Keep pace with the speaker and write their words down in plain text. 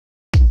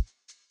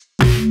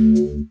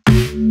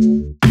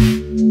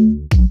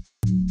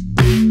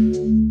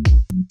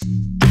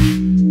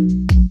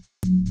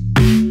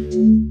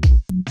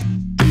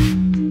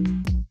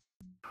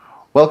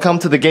Welcome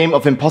to the Game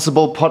of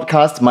Impossible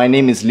podcast. My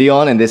name is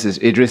Leon and this is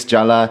Idris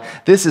Jala.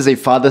 This is a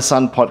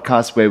father-son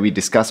podcast where we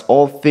discuss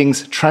all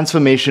things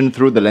transformation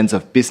through the lens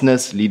of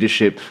business,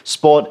 leadership,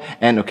 sport,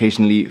 and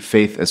occasionally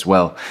faith as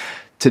well.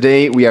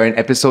 Today, we are in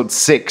episode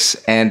 6,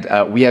 and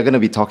we are going to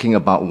be talking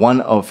about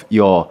one of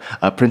your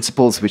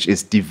principles, which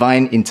is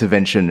divine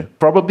intervention.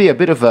 Probably a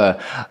bit of a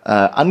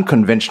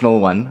unconventional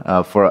one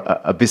for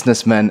a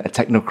businessman, a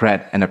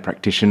technocrat, and a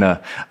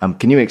practitioner.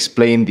 Can you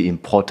explain the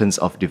importance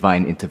of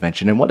divine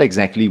intervention and what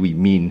exactly we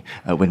mean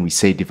when we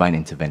say divine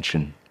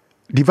intervention?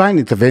 Divine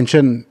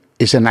intervention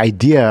is an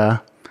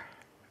idea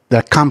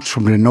that comes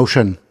from the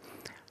notion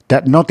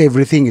that not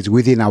everything is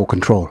within our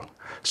control.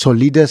 So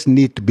leaders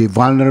need to be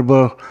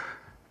vulnerable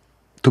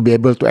to be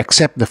able to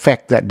accept the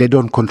fact that they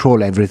don't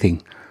control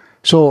everything.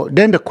 So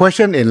then the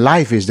question in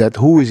life is that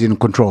who is in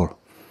control?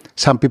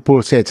 Some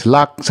people say it's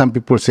luck, some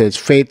people say it's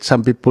fate,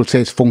 some people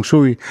say it's feng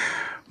shui.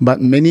 But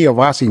many of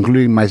us,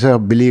 including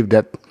myself, believe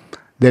that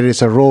there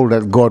is a role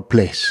that God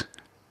plays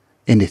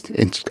in it.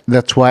 And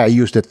that's why I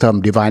use the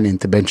term divine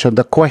intervention.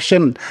 The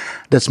question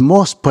that's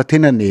most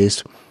pertinent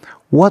is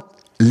what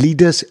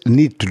leaders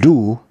need to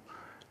do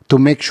to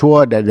make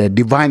sure that the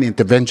divine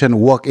intervention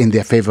work in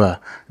their favor.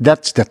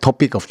 That's the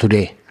topic of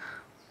today.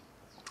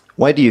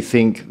 Why do you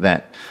think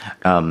that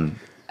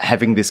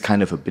having this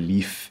kind of a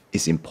belief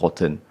is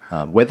important,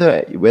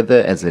 whether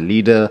as a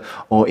leader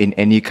or in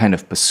any kind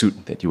of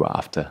pursuit that you are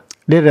after?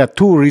 There are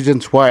two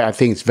reasons why I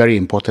think it's very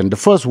important. The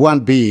first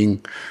one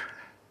being,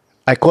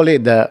 I call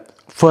it the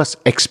first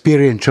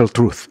experiential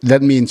truth.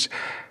 That means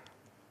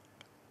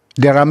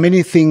there are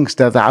many things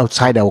that are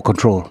outside our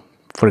control.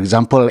 For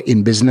example,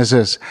 in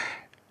businesses,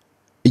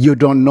 you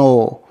don't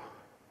know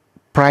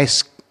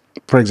price,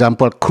 for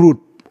example, crude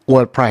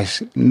oil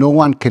price. No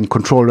one can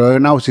control it.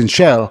 Now it's in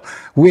Shell,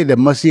 we're at the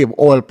mercy of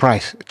oil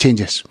price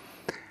changes.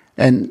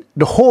 And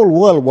the whole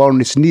world was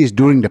on its knees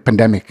during the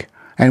pandemic,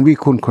 and we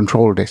couldn't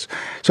control this.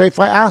 So if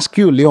I ask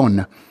you,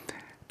 Leon,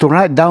 to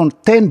write down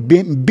 10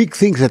 big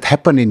things that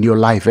happen in your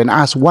life and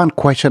ask one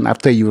question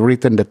after you've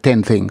written the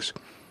 10 things,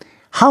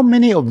 how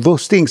many of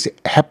those things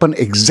happen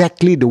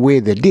exactly the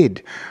way they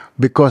did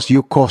because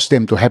you caused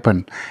them to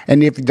happen?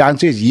 And if the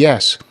answer is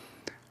yes,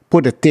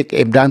 put a tick.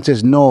 If the answer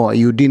is no,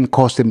 you didn't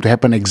cause them to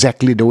happen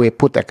exactly the way,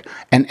 put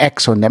an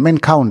X on them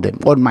and count them.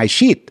 On my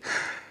sheet,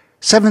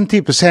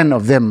 70%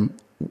 of them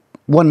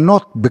were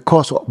not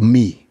because of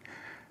me.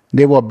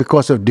 They were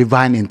because of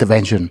divine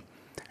intervention.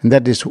 And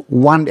that is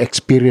one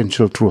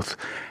experiential truth.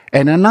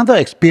 And another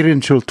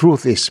experiential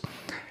truth is,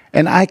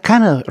 and I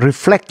kind of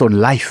reflect on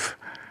life.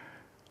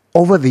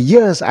 Over the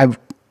years, I've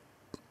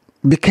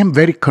become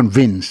very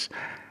convinced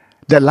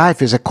that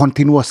life is a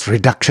continuous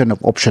reduction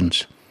of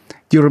options.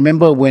 Do you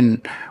remember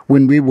when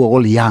we were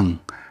all young,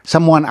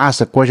 someone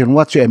asked a question,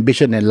 what's your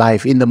ambition in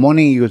life? In the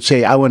morning, you would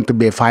say, I want to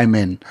be a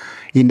fireman.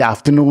 In the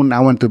afternoon, I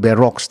want to be a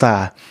rock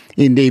star.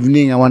 In the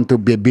evening, I want to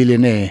be a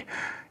billionaire.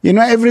 You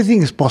know,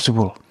 everything is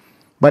possible.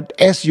 But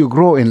as you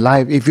grow in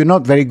life, if you're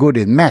not very good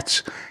in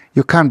maths,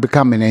 you can't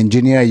become an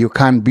engineer, you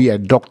can't be a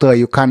doctor,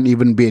 you can't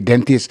even be a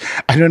dentist.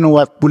 I don't know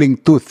what pulling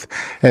tooth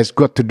has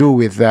got to do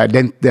with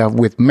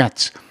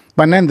maths.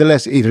 But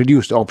nonetheless, it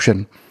reduced the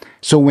option.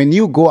 So when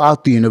you go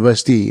out to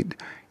university,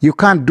 you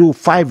can't do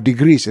 5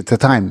 degrees at a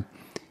time.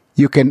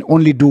 You can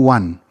only do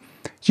one.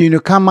 So when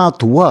you come out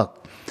to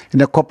work in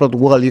the corporate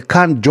world, you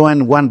can't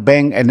join one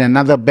bank and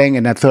another bank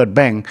and a third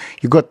bank.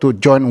 You got to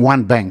join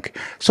one bank.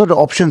 So the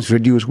options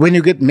reduce. When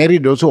you get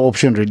married, also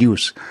options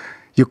reduce.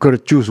 You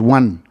could choose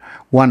one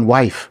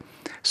wife.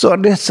 So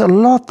there's a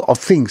lot of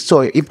things.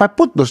 So if I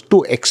put those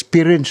two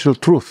experiential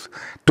truths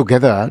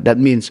together, that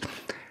means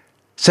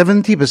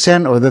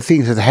 70% of the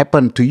things that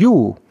happen to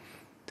you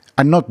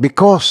are not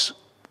because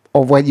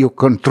of what you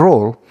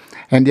control,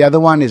 and the other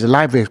one is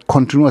life is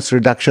continuous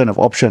reduction of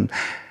option.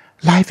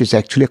 Life is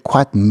actually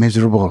quite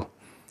miserable.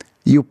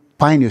 You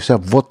find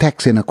yourself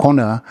vortex in a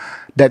corner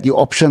that your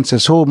options are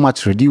so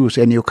much reduced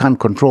and you can't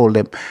control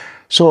them.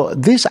 So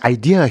this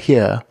idea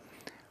here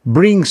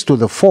brings to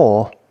the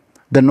fore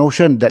the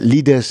notion that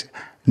leaders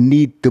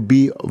need to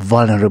be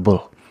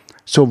vulnerable.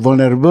 So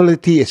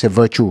vulnerability is a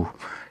virtue.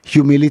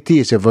 Humility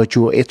is a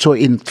virtue. So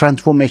in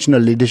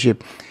transformational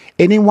leadership,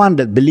 anyone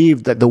that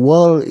believes that the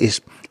world is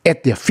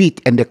at their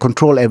feet and they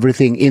control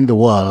everything in the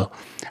world,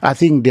 I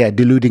think they are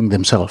deluding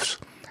themselves.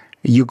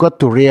 You got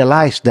to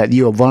realize that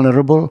you are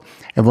vulnerable,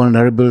 and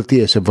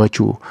vulnerability is a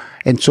virtue.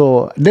 And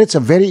so that's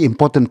a very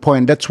important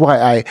point. That's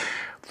why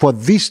for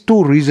these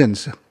two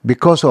reasons,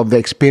 because of the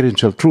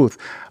experiential truth,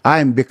 I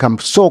am become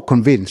so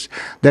convinced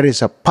there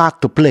is a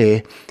part to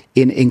play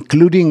in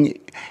including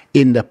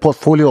in the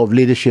portfolio of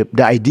leadership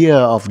the idea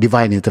of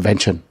divine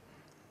intervention.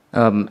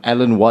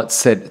 Alan Watts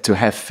said, to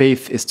have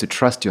faith is to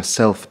trust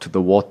yourself to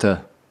the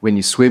water. When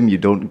you swim, you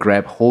don't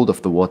grab hold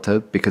of the water,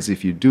 because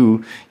if you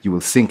do, you will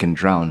sink and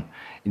drown.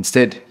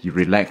 Instead, you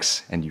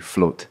relax and you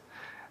float.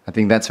 I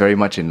think that's very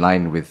much in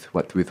line with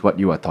what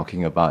you are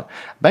talking about.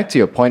 Back to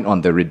your point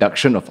on the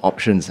reduction of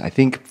options, I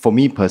think for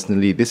me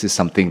personally, this is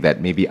something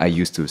that maybe I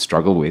used to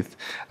struggle with.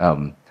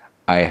 I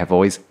have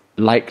always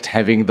liked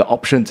having the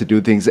option to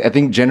do things. I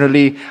think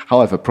generally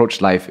how I've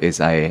approached life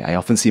is I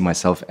often see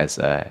myself as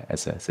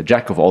a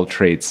jack of all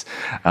trades.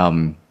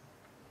 And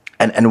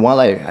while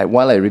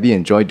I really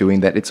enjoy doing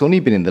that, it's only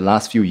been in the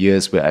last few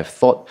years where I've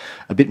thought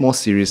a bit more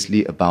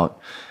seriously about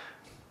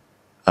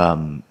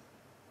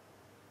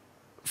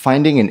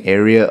finding an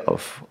area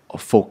of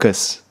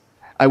focus.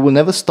 I will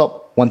never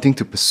stop wanting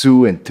to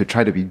pursue and to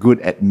try to be good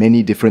at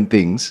many different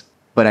things,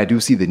 but I do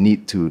see the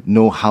need to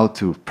know how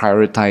to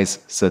prioritize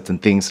certain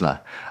things.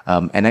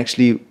 And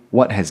actually,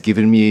 what has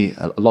given me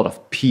a lot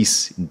of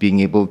peace in being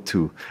able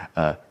to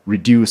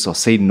reduce or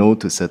say no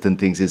to certain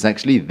things is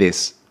actually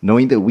this,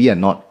 knowing that we are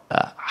not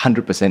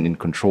 100% in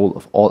control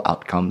of all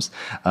outcomes,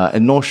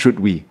 and nor should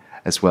we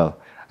as well.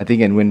 I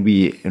think, and when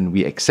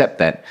we accept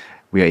that,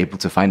 we are able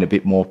to find a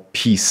bit more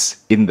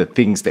peace in the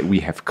things that we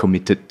have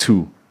committed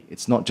to.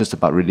 It's not just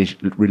about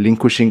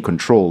relinquishing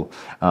control,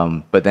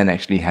 but then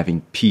actually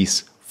having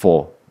peace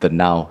for the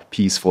now,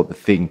 peace for the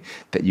thing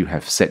that you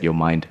have set your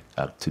mind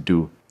to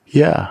do.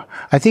 Yeah,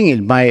 I think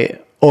in my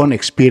own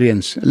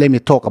experience, let me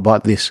talk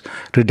about this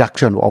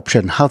reduction of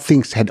option, how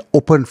things had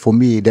opened for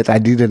me that I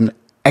didn't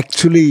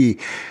actually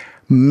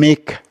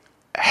make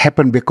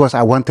happen because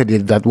I wanted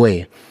it that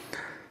way.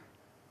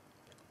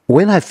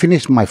 When I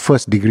finished my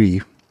first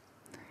degree,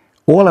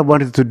 all I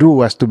wanted to do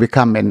was to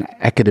become an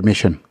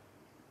academician.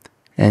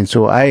 And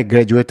so I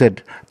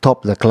graduated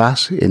top of the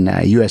class in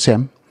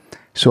USM.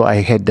 So I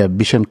had the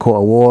Vision Co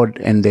Award,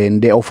 and then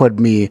they offered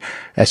me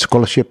a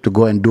scholarship to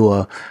go and do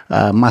a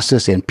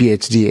master's and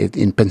PhD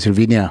in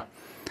Pennsylvania.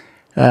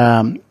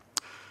 That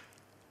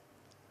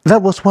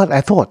was what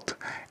I thought,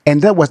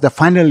 and that was the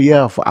final year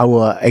of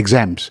our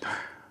exams.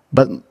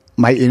 But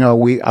we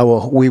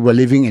were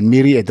living in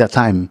Miri at that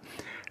time,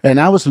 and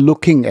I was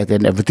looking at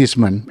an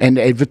advertisement, and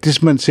the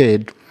advertisement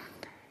said,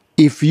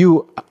 if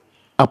you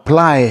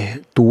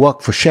apply to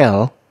work for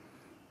Shell,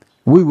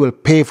 we will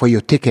pay for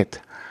your ticket.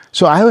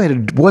 So I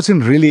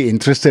wasn't really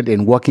interested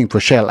in working for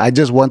Shell. I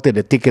just wanted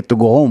a ticket to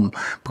go home,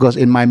 because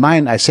in my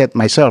mind I set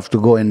myself to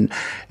go and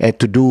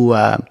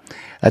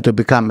to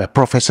become a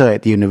professor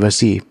at the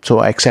university. So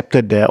I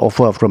accepted the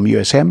offer from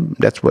USM.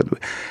 That's what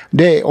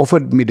they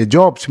offered me the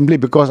job, simply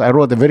because I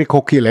wrote a very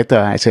cocky letter.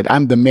 I said,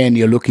 I'm the man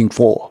you're looking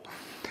for.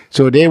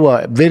 So they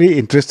were very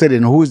interested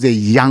in who's the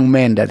young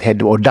man that had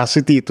the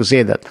audacity to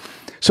say that.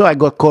 So I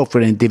got called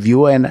for an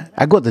interview and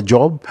I got the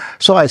job.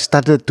 So I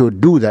started to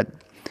do that.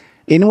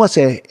 It was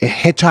a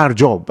HR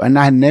job, and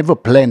I never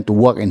planned to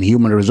work in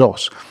human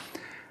resource.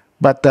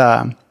 But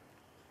to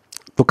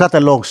cut a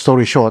long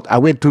story short, I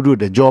went to do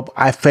the job.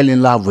 I fell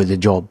in love with the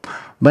job.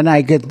 But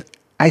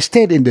I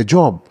stayed in the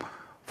job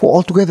for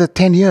altogether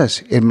 10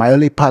 years in my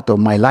early part of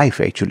my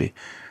life, actually.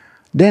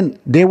 Then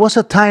there was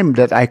a time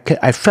that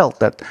I felt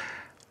that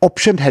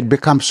option had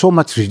become so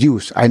much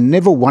reduced. I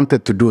never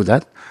wanted to do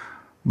that.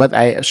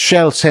 But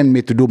Shell sent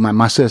me to do my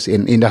master's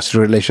in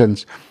industrial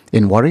relations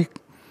in Warwick.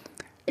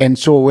 And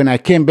so when I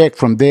came back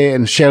from there,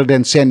 and Shell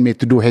then sent me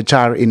to do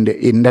HR in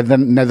the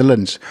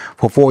Netherlands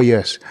for 4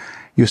 years.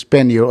 You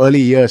spend your early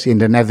years in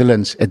the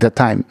Netherlands at the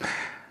time.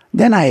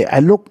 Then I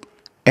looked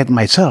at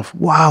myself,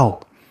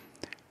 wow,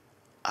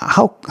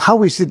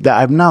 how is it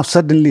that I've now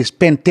suddenly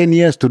spent 10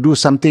 years to do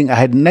something I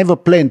had never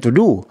planned to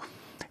do?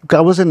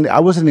 Because I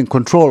wasn't in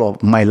control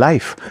of my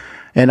life,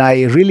 and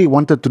I really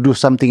wanted to do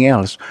something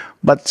else.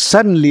 But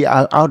suddenly,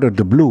 out of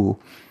the blue,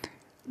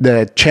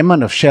 the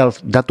chairman of Shell,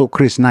 Dato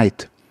Chris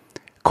Knight,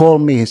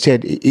 called me and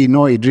said, you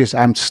know, Idris,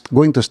 I'm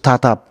going to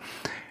start up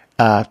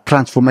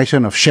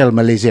transformation of Shell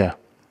Malaysia.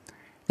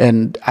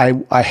 And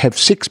I have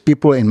 6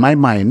 people in my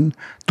mind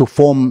to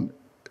form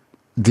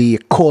the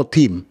core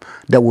team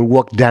that will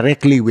work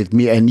directly with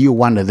me, and you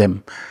one of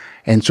them.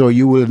 And so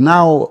you will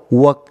now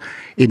work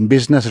in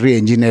business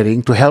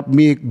re-engineering to help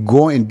me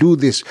go and do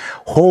this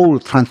whole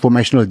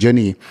transformational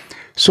journey.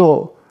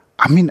 So,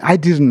 I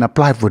didn't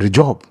apply for the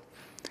job.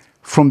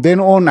 From then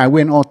on, I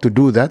went on to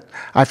do that.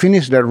 I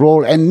finished that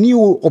role, and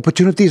new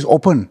opportunities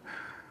opened.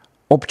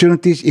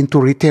 Opportunities into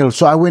retail.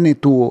 So I went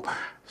into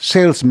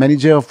sales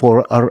manager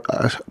for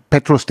a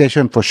petrol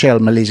station for Shell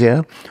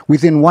Malaysia.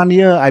 Within 1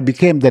 year, I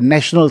became the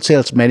national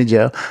sales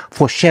manager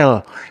for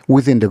Shell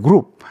within the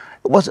group.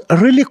 It was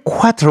really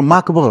quite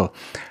remarkable.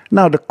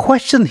 Now, the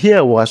question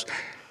here was,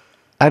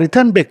 I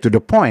returned back to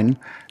the point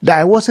that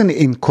I wasn't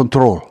in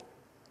control.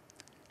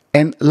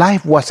 And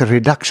life was a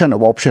reduction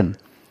of option.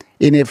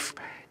 And if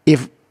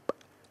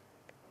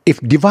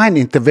divine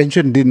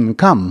intervention didn't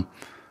come,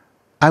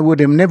 I would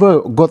have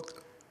never got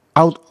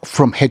out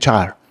from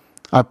HR.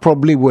 I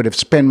probably would have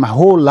spent my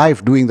whole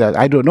life doing that.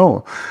 I don't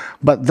know.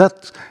 But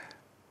that's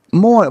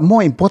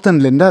more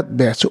important than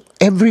that. So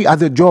every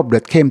other job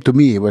that came to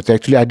me was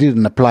actually, I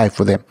didn't apply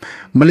for them.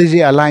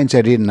 Malaysia Alliance,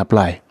 I didn't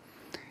apply.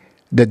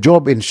 The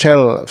job in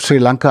Shell Sri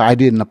Lanka, I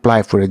didn't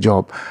apply for a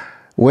job.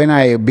 When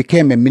I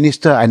became a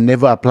minister, I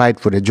never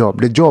applied for the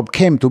job. The job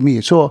came to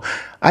me. So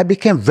I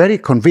became very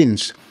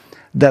convinced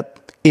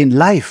that in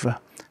life,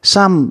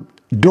 some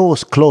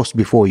doors close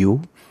before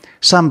you,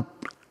 some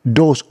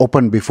doors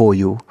open before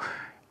you.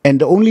 And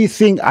the only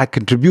thing I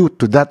contribute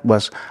to that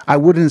was, I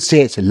wouldn't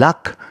say it's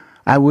luck,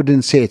 I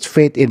wouldn't say it's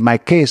fate. In my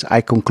case,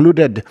 I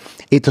concluded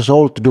it is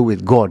all to do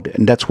with God.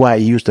 And that's why I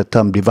use the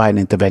term divine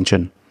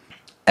intervention.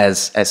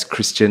 As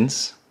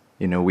Christians,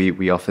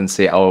 we often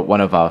say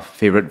one of our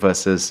favorite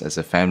verses as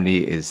a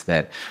family is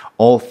that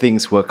all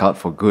things work out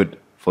for good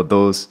for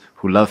those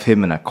who love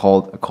him and are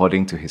called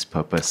according to his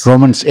purpose.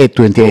 Romans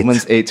 8:28.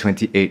 Romans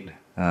 8:28.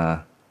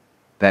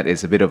 That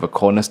is a bit of a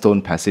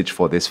cornerstone passage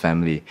for this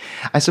family.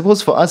 I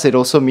suppose for us, it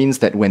also means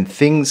that when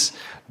things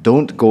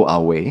don't go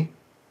our way,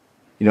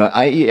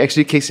 i.e.,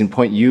 actually, case in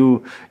point,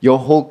 your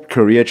whole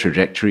career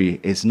trajectory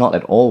is not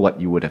at all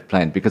what you would have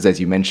planned, because as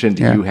you mentioned,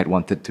 you had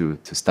wanted to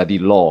study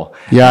law.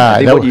 Yeah,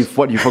 I think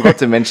what you forgot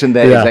to mention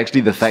there is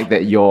actually the fact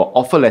that your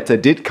offer letter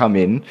did come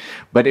in,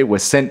 but it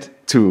was sent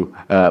to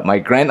my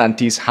grand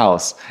auntie's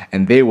house,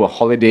 and they were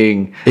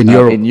holidaying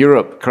in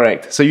Europe.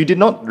 Correct. So you did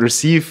not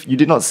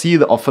see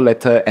the offer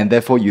letter, and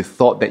therefore you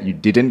thought that you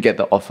didn't get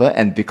the offer,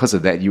 and because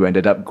of that, you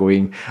ended up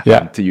going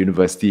to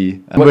university.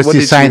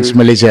 University Science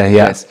Malaysia.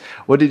 Yeah. Yes.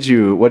 What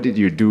did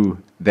you do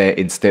there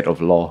instead of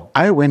law?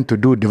 I went to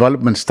do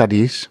development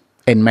studies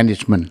and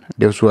management.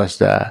 This was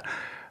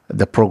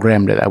the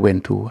program that I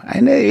went to,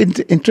 and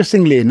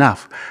interestingly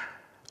enough,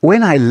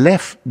 when I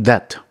left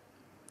that.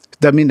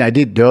 I mean, I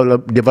did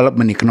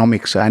development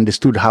economics. I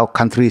understood how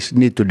countries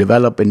need to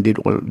develop and did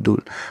all do.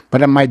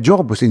 But my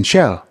job was in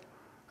Shell.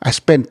 I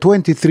spent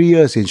 23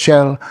 years in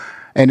Shell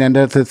and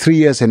another 3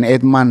 years and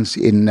 8 months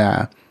in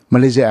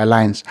Malaysia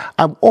Airlines.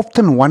 I've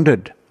often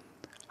wondered,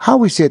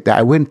 how is it that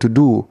I went to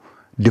do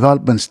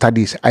development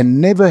studies? I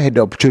never had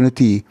the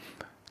opportunity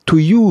to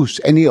use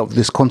any of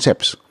these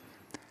concepts.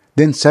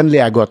 Then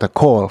suddenly I got a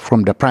call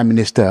from the Prime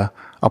Minister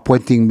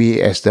appointing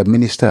me as the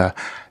minister.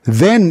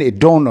 Then it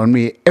dawned on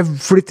me,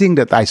 everything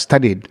that I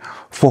studied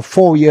for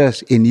 4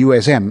 years in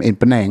USM in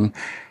Penang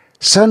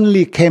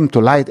suddenly came to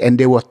light, and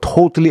they were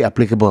totally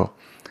applicable.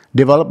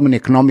 Development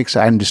economics,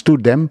 I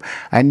understood them.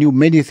 I knew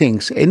many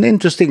things. And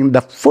interesting,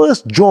 the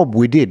first job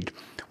we did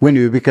when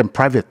we became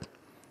private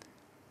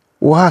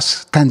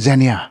was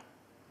Tanzania.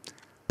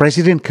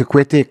 President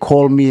Kikwete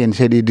called me and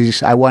said,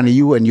 Idris, I want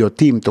you and your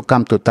team to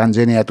come to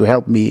Tanzania to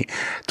help me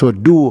to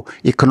do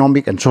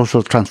economic and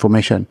social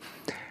transformation.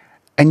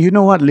 And you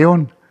know what,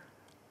 Leon?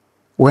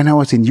 When I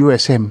was in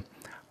USM,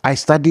 I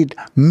studied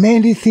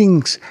many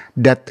things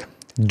that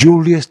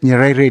Julius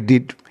Nyerere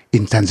did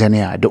in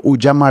Tanzania, the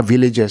Ujamaa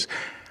villages.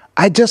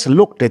 I just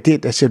looked at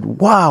it and said,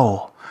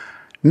 wow,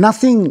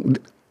 nothing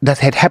that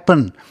had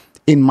happened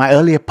in my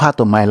earlier part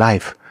of my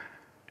life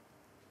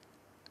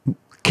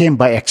came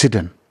by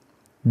accident.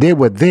 They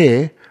were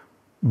there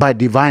by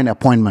divine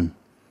appointment,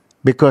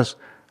 because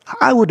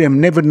I would have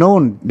never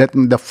known that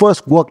the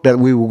first work that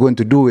we were going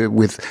to do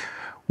with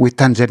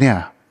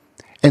Tanzania.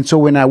 And so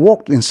when I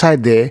walked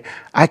inside there,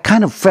 I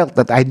kind of felt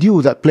that I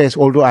knew that place,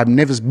 although I've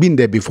never been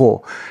there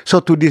before. So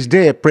to this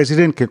day,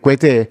 President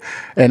Kikwete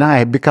and I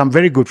have become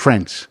very good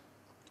friends.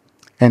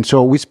 And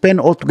so we spent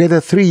altogether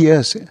 3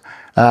 years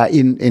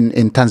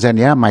in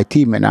Tanzania, my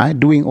team and I,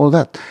 doing all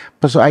that.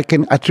 But so I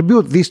can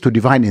attribute this to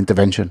divine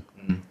intervention.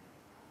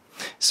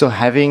 So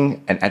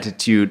having an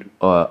attitude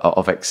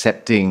of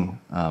accepting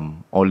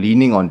or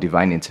leaning on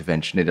divine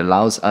intervention, it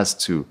allows us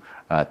to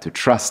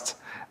trust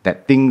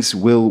that things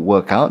will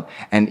work out.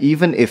 And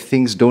even if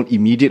things don't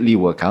immediately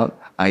work out,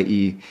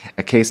 i.e.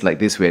 a case like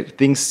this where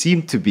things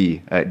seem to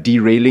be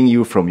derailing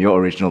you from your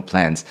original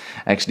plans,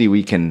 actually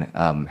we can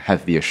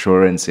have the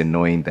assurance in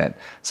knowing that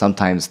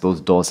sometimes those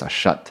doors are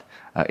shut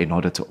in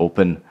order to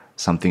open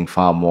something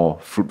far more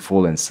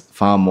fruitful and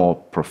far more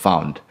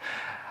profound.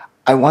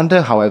 I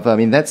wonder, however, I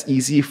mean, that's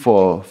easy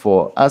for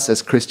us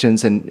as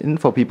Christians and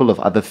for people of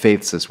other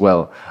faiths as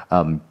well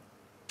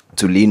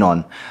to lean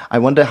on. I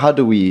wonder, how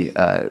do we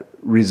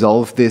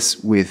resolve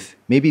this with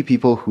maybe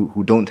people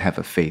who don't have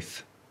a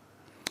faith?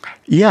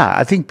 Yeah,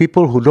 I think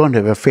people who don't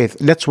have a faith,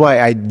 that's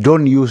why I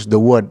don't use the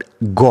word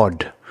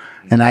God,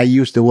 and I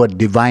use the word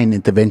divine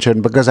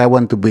intervention, because I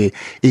want to be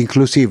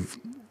inclusive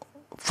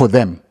for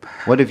them.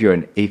 What if you're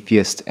an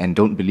atheist and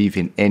don't believe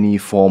in any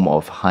form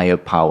of higher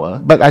power?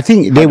 But I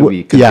think how do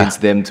we convince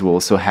them to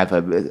also have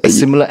a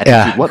similar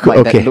attitude? What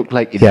might that look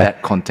like in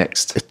that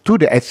context? To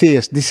the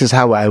atheist, this is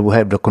how I will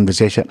have the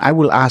conversation. I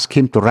will ask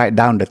him to write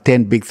down the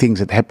 10 big things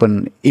that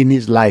happened in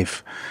his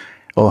life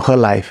or her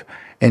life,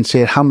 and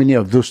say how many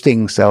of those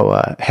things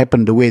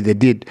happened the way they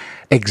did,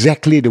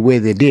 exactly the way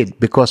they did,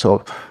 because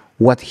of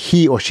what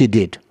he or she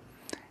did.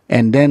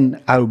 And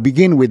then I'll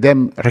begin with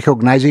them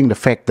recognizing the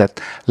fact that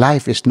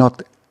life is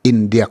not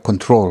in their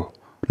control.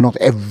 Not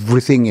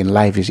everything in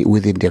life is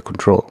within their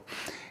control.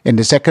 And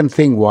the second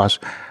thing was,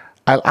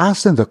 I'll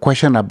ask them the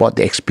question about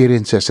the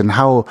experiences and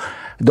how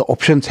the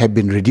options have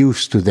been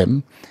reduced to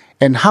them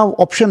and how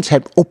options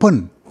have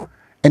opened.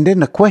 And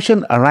then the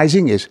question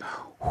arising is,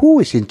 who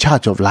is in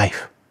charge of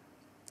life?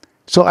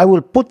 So I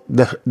will put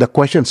the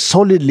question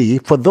solidly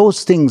for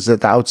those things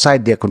that are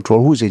outside their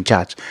control. Who's in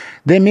charge?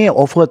 They may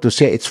offer to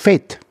say it's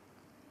fate.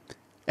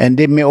 And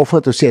they may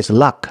offer to say it's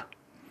luck.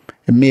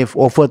 They may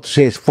offer to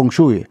say it's feng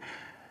shui.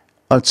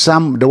 Or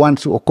the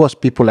ones, of course,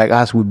 people like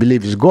us, we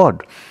believe is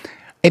God.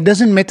 it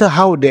doesn't matter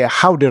how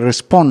they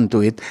respond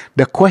to it.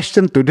 The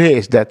question today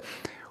is that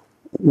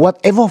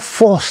whatever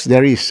force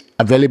there is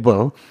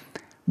available,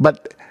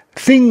 but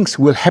things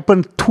will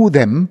happen to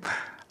them,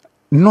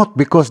 not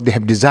because they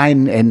have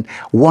designed and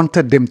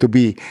wanted them to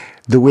be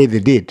the way they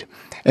did.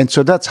 And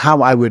so that's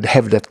how I would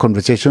have that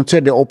conversation.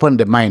 So they open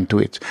their mind to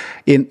it.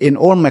 In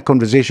all my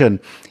conversation,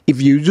 if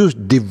you use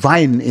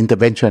divine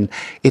intervention,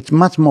 it's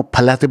much more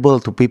palatable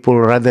to people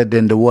rather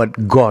than the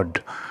word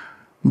God.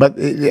 But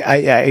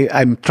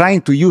I'm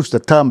trying to use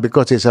the term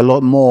because it's a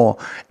lot more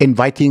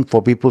inviting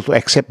for people to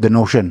accept the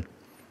notion.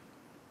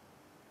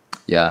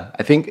 Yeah,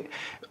 I think,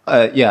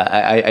 I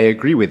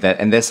agree with that.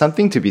 And there's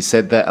something to be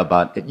said there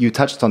about, you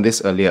touched on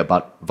this earlier,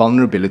 about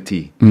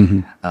vulnerability.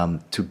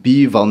 To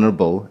be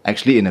vulnerable,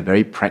 actually in a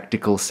very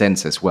practical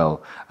sense as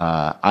well,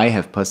 I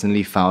have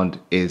personally found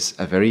is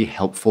a very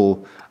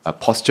helpful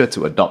posture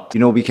to adopt.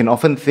 You know, we can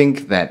often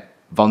think that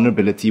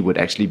vulnerability would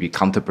actually be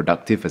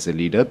counterproductive as a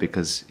leader,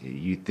 because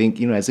you think,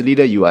 you know, as a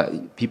leader,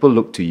 people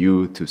look to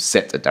you to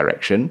set a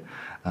direction,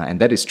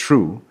 and that is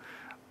true.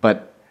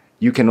 But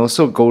you can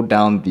also go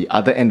down the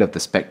other end of the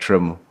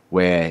spectrum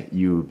where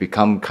you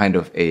become kind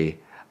of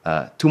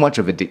too much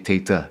of a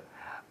dictator.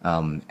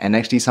 And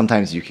actually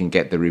sometimes you can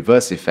get the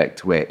reverse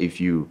effect, where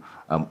if you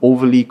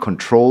overly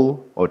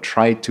control or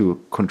try to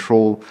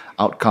control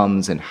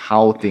outcomes and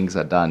how things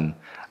are done,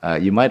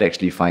 you might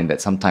actually find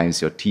that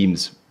sometimes your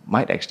teams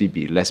might actually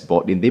be less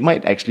bought in. They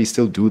might actually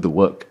still do the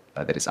work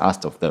that is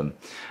asked of them.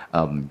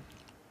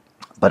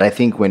 But I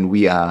think when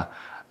we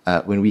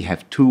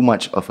have too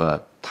much of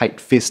a tight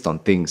fist on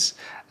things,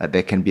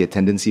 there can be a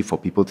tendency for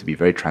people to be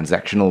very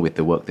transactional with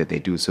the work that they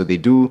do. So they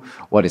do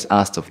what is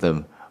asked of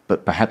them,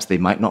 but perhaps they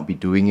might not be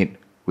doing it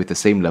with the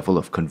same level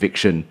of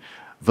conviction,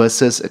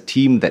 versus a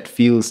team that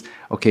feels,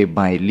 okay,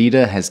 my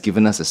leader has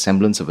given us a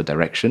semblance of a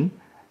direction.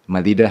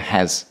 My leader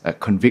has a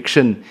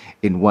conviction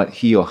in what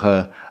he or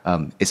her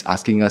is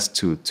asking us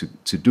to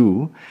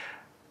do.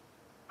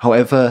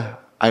 However,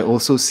 I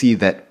also see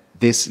that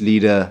this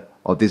leader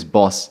or this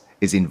boss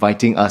is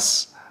inviting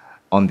us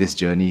on this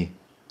journey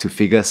to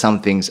figure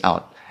some things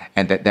out,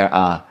 and that there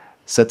are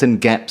certain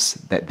gaps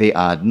that they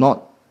are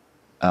not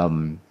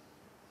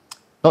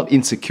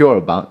insecure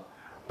about,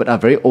 but are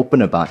very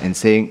open about, and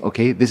saying,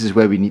 okay, this is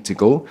where we need to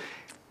go.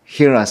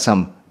 Here are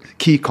some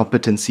key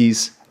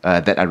competencies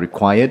that are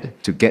required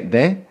to get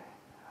there.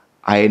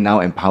 I now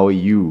empower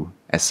you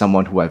as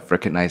someone who I've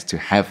recognized to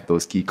have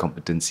those key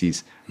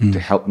competencies to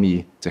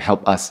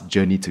help us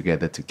journey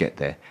together to get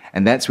there.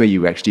 And that's where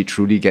you actually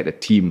truly get a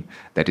team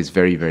that is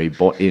very, very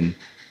bought in.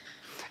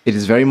 It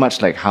is very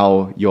much like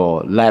how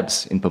your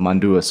labs in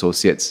PEMANDU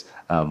Associates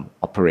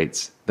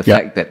operates. The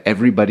fact that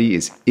everybody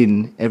is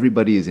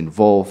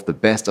involved, the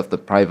best of the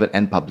private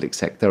and public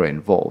sector are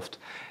involved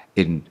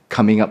in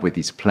coming up with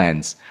these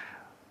plans.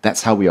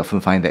 That's how we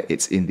often find that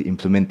it's in the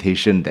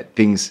implementation that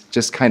things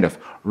just kind of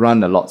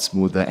run a lot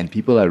smoother, and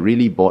people are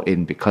really bought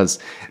in because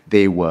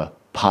they were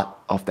part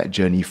of that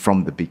journey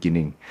from the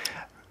beginning.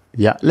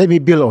 Yeah, let me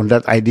build on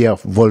that idea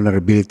of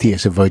vulnerability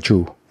as a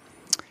virtue.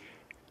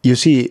 You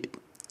see,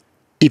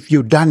 if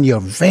you've done your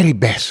very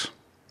best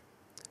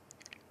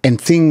and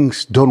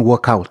things don't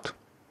work out,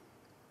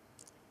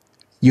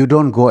 you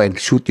don't go and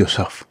shoot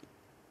yourself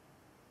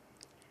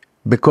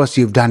because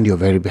you've done your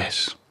very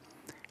best.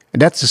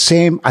 That's the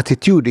same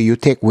attitude that you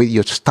take with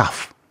your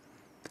staff.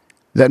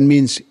 That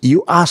means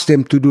you ask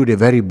them to do their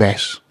very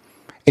best.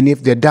 And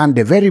if they've done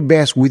their very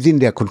best within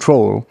their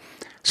control,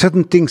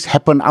 certain things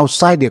happen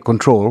outside their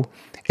control,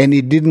 and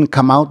it didn't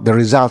come out, the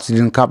results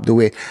didn't come the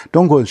way,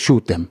 don't go and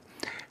shoot them.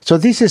 So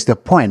this is the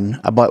point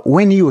about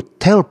when you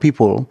tell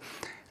people,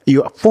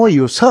 for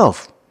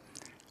yourself,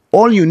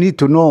 all you need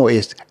to know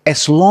is,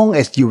 as long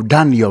as you've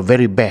done your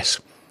very best,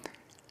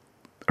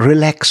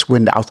 relax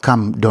when the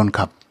outcome don't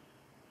come,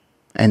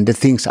 and the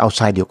things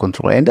outside your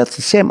control. And that's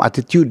the same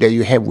attitude that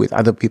you have with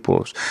other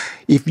people.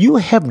 If you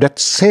have that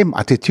same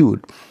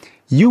attitude,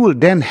 you will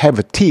then have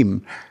a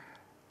team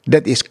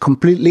that is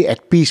completely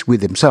at peace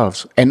with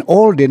themselves, and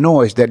all they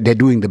know is that they're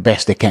doing the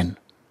best they can.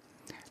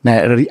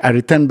 Now, I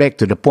return back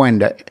to the point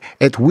that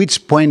at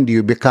which point do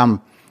you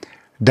become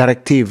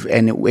directive,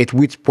 and at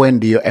which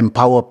point do you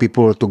empower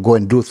people to go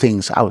and do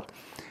things out?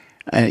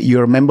 You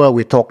remember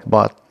we talked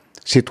about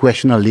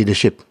situational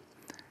leadership.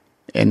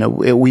 And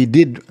we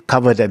did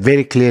cover that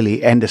very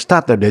clearly. And the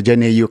start of the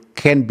journey, you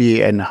can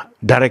be a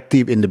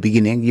directive in the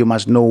beginning. You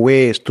must know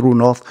where is true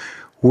north,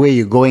 where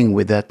you're going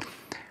with that.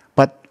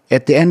 But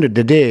at the end of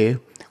the day,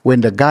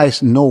 when the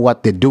guys know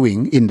what they're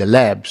doing in the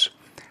labs,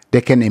 they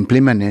can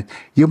implement it.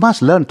 You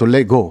must learn to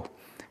let go,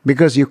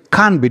 because you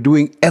can't be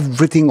doing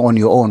everything on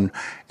your own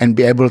and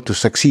be able to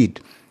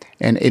succeed.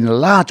 And in a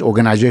large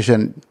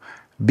organization,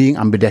 being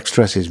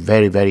ambidextrous is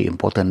very, very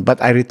important.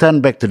 But I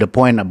return back to the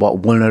point about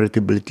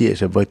vulnerability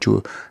as a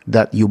virtue,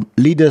 that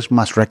leaders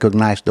must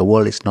recognize the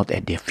world is not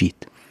at their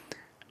feet.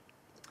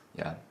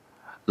 Yeah.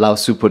 Lao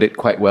Tzu put it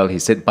quite well. He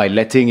said, by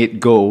letting it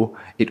go,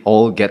 it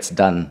all gets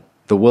done.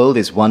 The world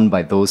is won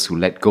by those who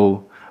let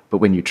go, but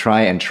when you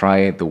try and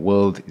try, the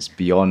world is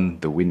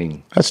beyond the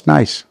winning. That's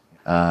nice.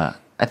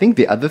 I I think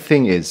the other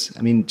thing is,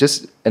 I mean,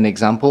 just an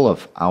example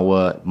of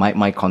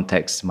my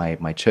context,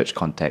 my church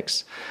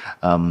context.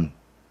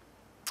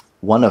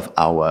 One of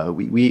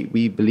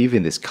we believe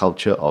in this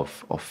culture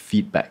of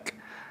feedback.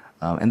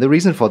 And the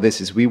reason for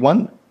this is we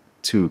want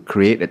to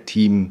create a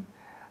team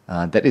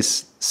that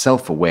is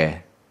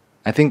self-aware.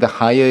 I think the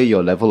higher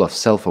your level of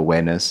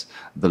self-awareness,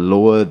 the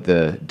lower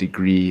the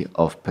degree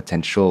of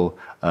potential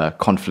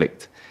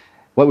conflict.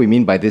 What we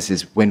mean by this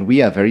is when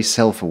we are very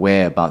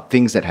self-aware about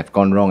things that have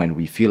gone wrong and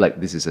we feel like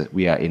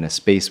we are in a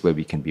space where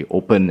we can be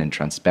open and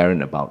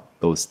transparent about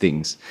those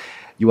things,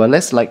 you are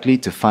less likely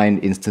to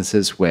find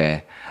instances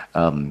where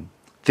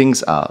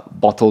things are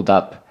bottled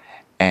up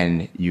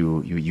and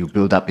you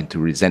build up into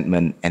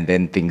resentment, and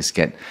then things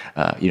get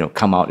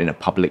come out in a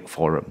public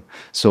forum.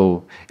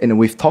 So, and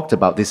we've talked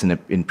about this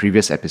in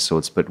previous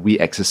episodes, but we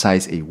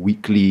exercise a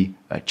weekly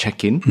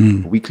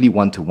check-in, weekly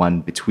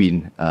one-to-one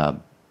between a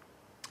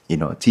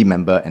team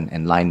member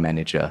and line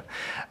manager.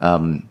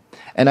 And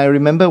I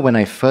remember when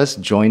I first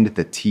joined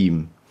the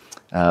team,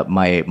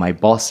 my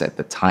boss at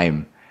the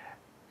time,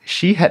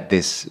 she had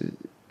this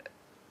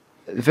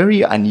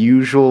very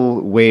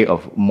unusual way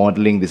of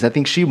modeling this. I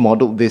think she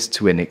modeled this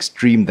to an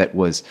extreme that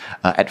was,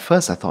 at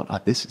first I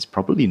thought, this is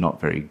probably not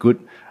very good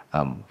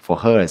for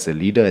her as a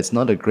leader. It's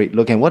not a great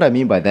look. And what I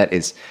mean by that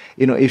is,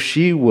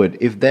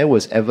 if there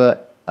was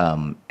ever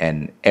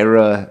an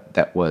error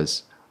that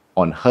was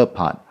on her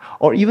part,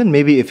 or even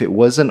maybe if it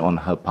wasn't on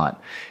her part,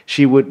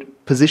 she would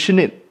position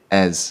it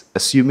as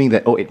assuming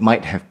that, it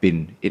might have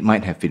been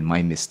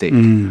my mistake.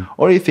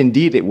 Or if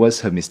indeed it was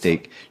her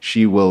mistake,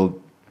 she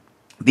will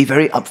be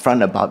very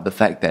upfront about the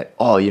fact that,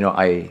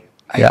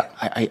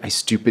 I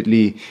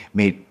stupidly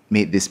made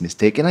this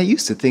mistake. And I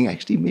used to think,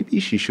 actually, maybe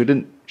she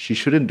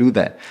shouldn't do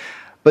that.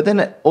 But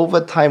then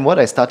over time, what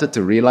I started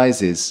to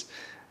realize is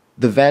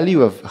the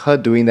value of her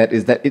doing that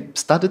is that it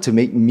started to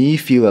make me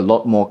feel a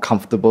lot more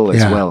comfortable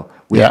as well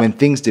with when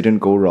things didn't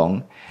go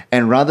wrong.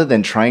 And rather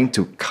than trying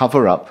to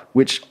cover up,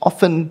 which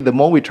often the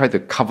more we try to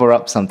cover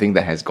up something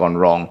that has gone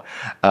wrong,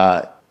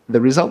 the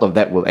result of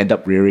that will end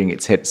up rearing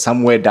its head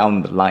somewhere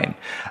down the line.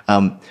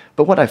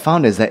 But what I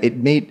found is that it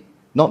made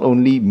not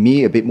only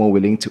me a bit more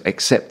willing to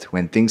accept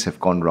when things have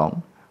gone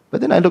wrong,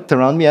 but then I looked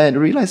around me and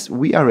realized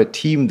we are a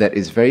team that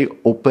is very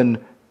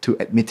open to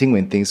admitting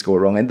when things go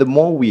wrong. And the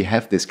more we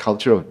have this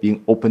culture of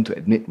being open to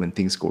admit when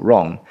things go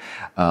wrong,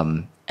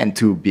 and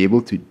to be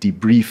able to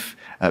debrief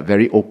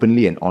very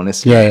openly and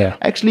honestly.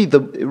 Actually,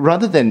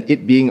 rather than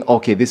it being,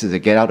 okay, this is a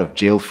get out of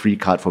jail free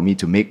card for me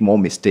to make more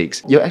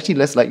mistakes, you're actually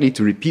less likely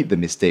to repeat the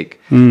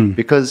mistake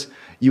because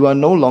you are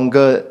no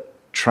longer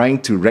trying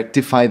to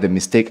rectify the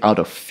mistake out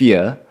of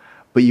fear,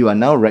 but you are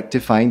now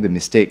rectifying the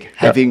mistake,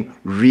 having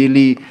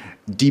really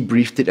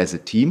debriefed it as a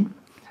team,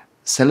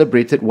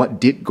 celebrated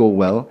what did go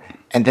well,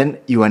 and then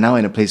you are now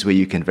in a place where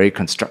you can very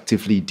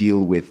constructively deal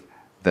with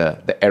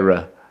the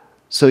error.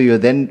 So you're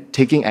then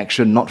taking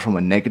action not from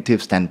a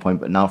negative standpoint,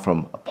 but now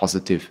from a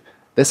positive.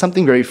 There's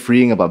something very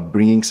freeing about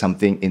bringing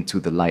something into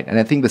the light. And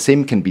I think the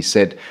same can be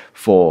said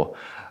for,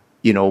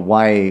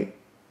 why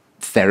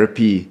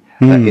therapy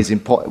is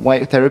important,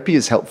 why therapy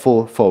is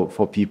helpful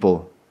for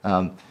people.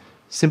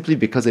 Simply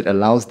because it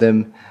allows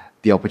them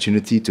the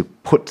opportunity to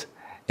put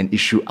an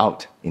issue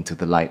out into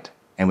the light.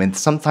 And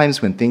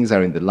sometimes when things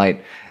are in the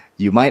light,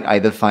 you might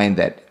either find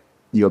that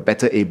you're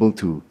better able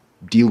to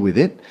deal with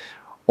it,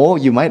 or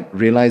you might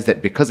realize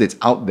that because it's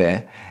out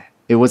there,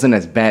 it wasn't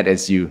as bad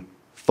as you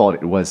thought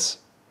it was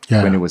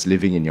when it was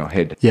living in your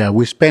head. Yeah,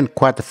 we spent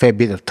quite a fair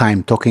bit of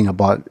time talking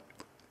about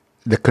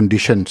the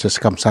conditions, the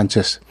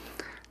circumstances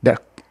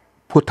that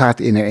put us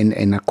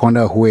in a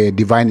corner where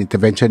divine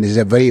intervention is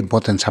a very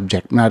important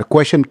subject. Now, the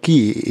question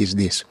key is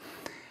this.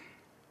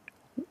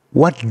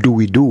 What do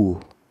we do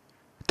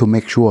to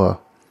make sure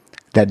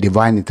that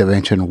divine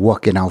intervention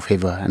work in our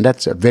favor? And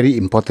that's a very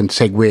important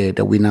segue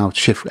that we now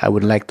shift. I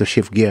would like to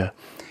shift gear.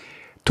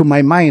 To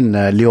my mind,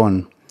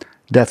 Leon,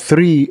 there are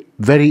three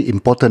very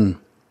important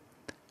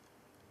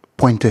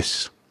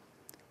pointers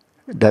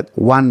that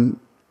one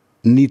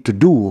need to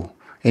do.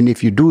 And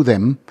if you do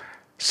them,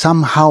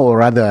 somehow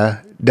or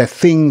other, the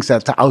things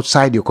that are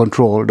outside your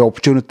control, the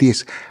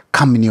opportunities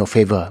come in your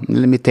favor.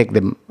 Let me take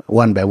them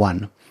one by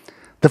one.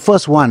 The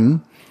first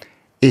one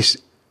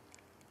is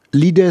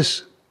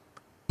leaders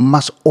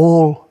must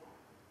all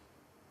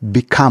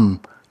become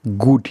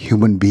good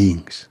human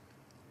beings.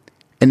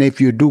 And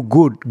if you do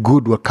good,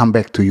 good will come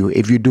back to you.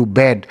 If you do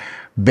bad,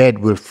 bad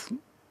will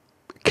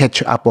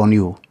catch up on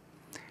you.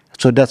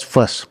 So that's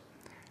first.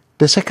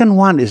 The second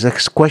one is a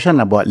question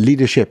about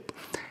leadership,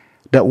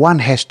 that one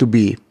has to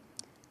be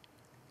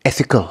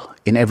ethical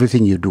in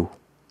everything you do.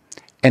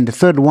 And the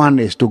third one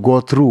is to go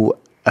through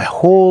a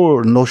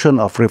whole notion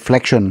of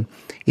reflection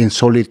in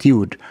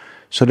solitude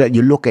so that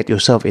you look at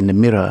yourself in the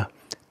mirror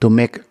to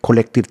make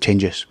collective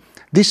changes.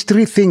 These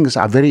three things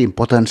are very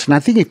important. And I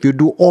think if you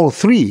do all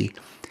three,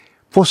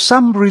 for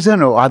some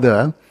reason or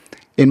other,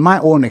 in my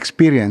own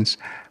experience,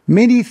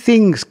 many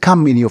things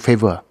come in your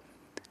favor.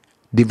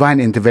 divine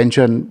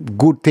intervention,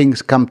 good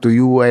things come to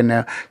you.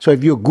 And so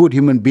if you're good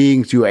human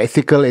beings, you're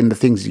ethical in the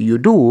things you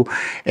do,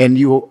 and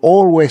you're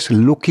always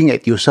looking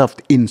at yourself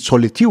in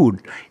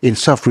solitude, in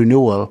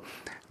self-renewal,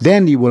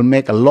 then you will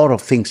make a lot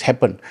of things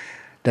happen.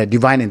 The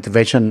divine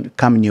intervention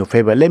come in your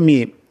favor. Let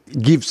me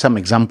give some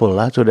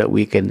example so that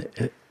we can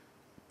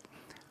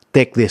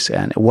take this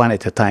one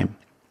at a time.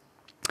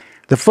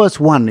 The first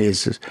one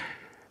is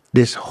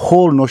this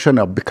whole notion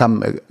of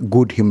become a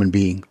good human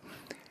being.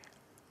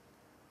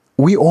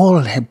 We all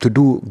have to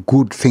do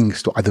good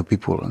things to other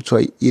people. So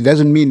it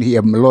doesn't mean you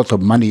have a lot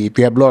of money. If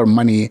you have a lot of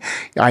money,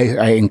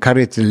 I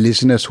encourage the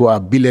listeners who are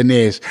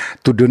billionaires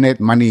to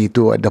donate money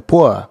to the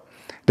poor.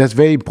 That's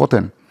very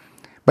important.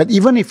 But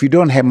even if you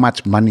don't have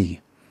much money,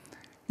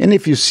 and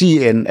if you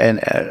see an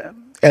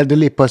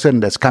elderly person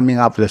that's coming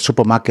up to the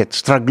supermarket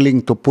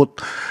struggling to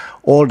put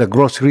all the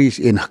groceries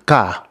in her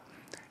car,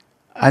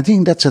 I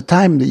think that's a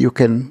time that you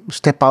can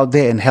step out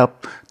there and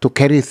help to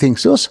carry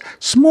things. Those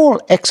small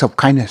acts of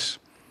kindness.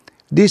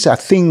 These are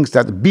things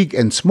that are big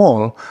and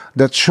small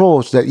that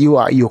shows that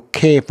you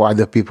care for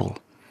other people.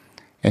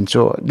 And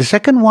so the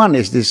second one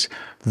is this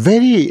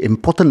very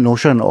important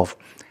notion of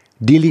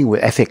dealing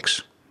with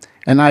ethics.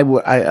 And I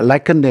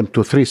liken them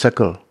to 3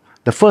 circles.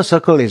 The first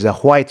circle is the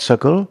white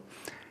circle.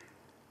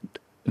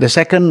 The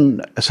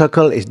second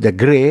circle is the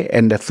gray.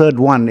 And the third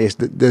one is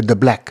the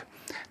black.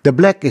 The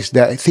black is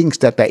the things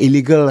that are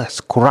illegal,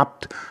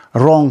 corrupt,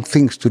 wrong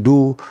things to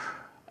do,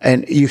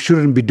 and you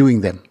shouldn't be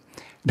doing them.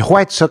 The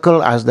white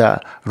circle as the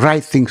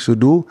right things to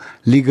do,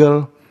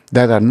 legal,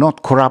 that are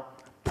not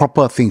corrupt,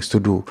 proper things to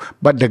do.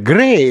 But the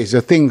gray is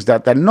the things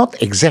that are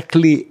not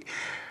exactly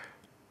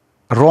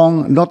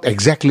wrong, not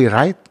exactly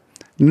right,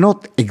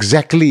 not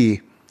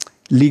exactly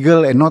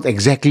legal and not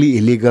exactly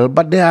illegal,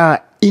 but they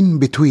are in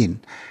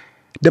between.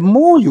 The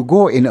more you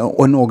go in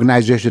an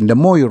organization, the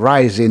more you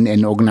rise in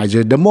an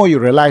organization, the more you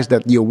realize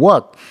that your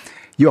work,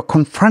 you are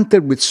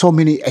confronted with so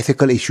many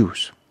ethical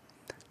issues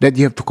that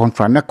you have to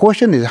confront. The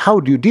question is, how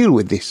do you deal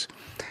with this?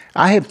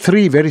 I have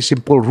 3 very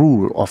simple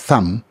rules of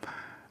thumb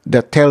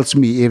that tells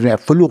me if I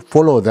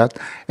follow that,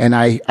 and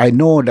I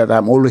know that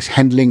I'm always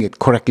handling it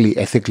correctly,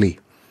 ethically.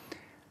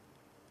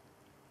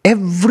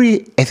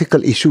 Every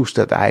ethical issues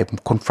that I'm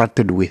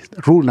confronted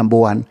with, rule number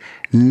 1,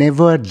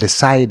 never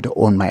decide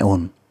on my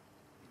own.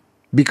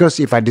 Because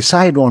if I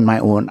decide on my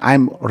own,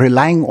 I'm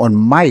relying on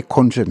my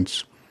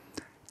conscience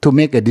to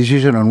make a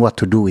decision on what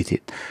to do with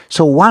it.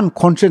 So one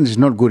conscience is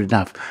not good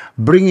enough.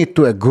 Bring it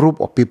to a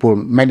group of people,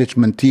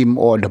 management team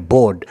or the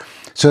board,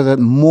 so that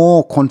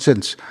more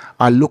conscience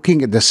are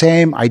looking at the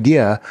same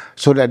idea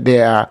so that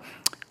there are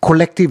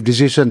collective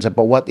decisions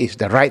about what is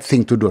the right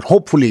thing to do.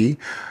 Hopefully,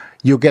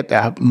 you get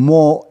a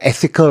more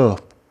ethical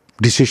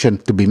decision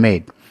to be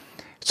made.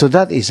 So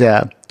that is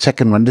a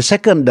second one.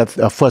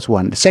 The first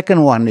one. The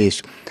second one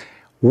is,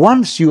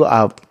 once you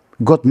have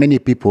got many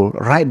people,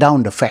 write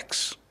down the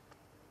facts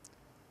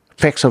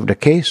of the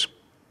case,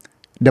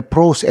 the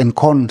pros and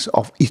cons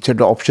of each of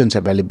the options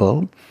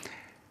available,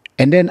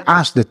 and then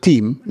ask the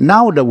team,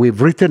 now that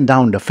we've written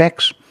down the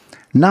facts,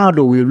 now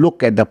that we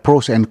look at the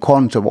pros and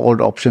cons of all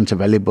the options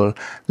available,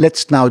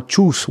 let's now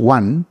choose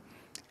one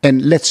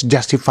and let's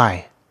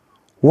justify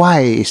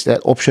why is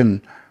that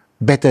option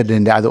better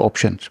than the other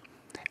options.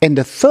 And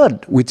the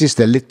third, which is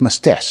the litmus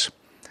test,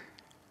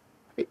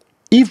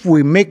 if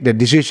we make the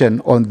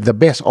decision on the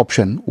best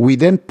option, we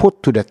then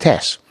put to the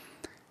test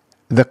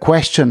the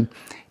question,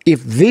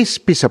 if this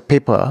piece of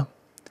paper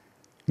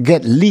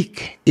get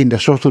leaked in the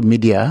social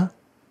media,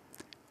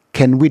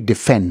 can we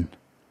defend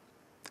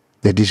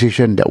the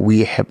decision that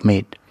we have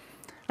made?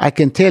 I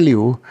can tell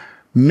you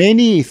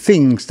many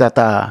things that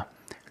are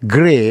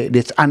gray,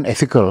 that's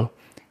unethical,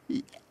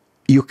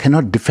 you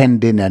cannot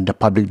defend in the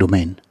public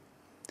domain.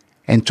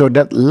 And so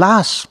that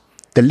last,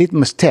 the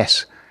litmus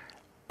test,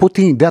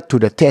 putting that to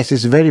the test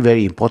is very,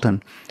 very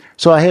important.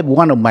 So I have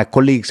one of my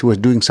colleagues who was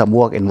doing some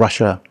work in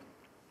Russia.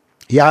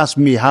 He asked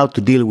me how to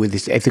deal with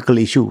these ethical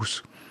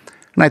issues.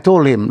 And I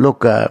told him,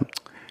 look,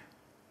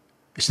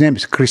 his name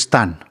is Chris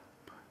Tan.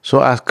 So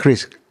I asked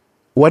Chris,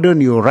 why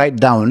don't you write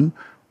down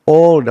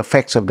all the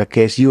facts of the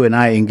case, you and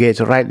I engage,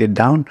 write it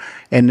down,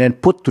 and then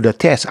put to the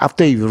test.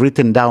 After you've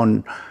written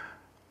down,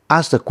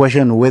 ask the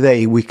question whether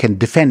we can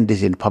defend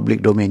this in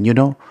public domain. You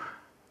know,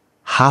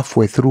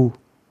 halfway through,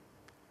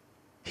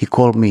 he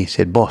called me,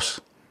 said, boss,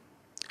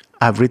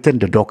 I've written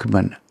the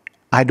document.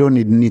 I don't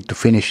even need to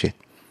finish it.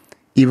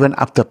 Even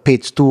after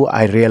page 2,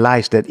 I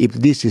realized that if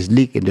this is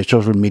leaked in the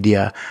social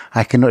media,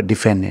 I cannot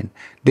defend it.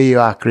 There you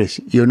are,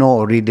 Chris. You know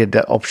already that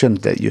the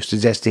options that you're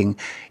suggesting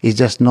is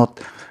just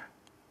not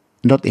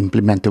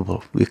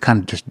implementable. We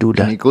can't just do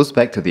that. And it goes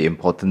back to the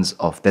importance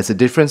of, there's a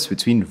difference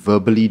between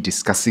verbally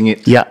discussing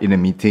it in a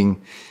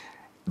meeting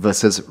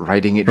versus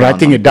writing it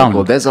down.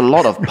 Well, there's a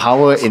lot of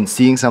power in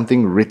seeing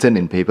something written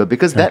in paper,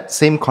 because those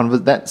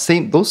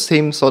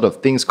same sort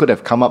of things could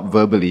have come up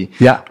verbally,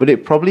 but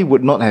it probably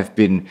would not have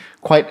been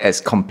quite as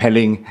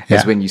compelling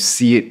as when you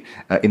see it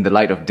in the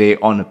light of day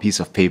on a piece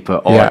of paper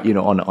or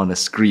on a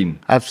screen.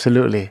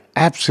 Absolutely.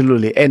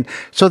 And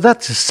so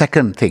that's the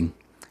second thing.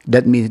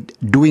 That means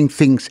doing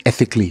things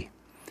ethically.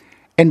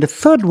 And the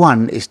third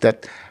one is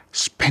that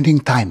spending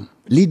time.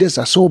 Leaders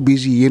are so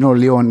busy,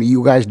 Leon,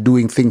 you guys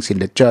doing things in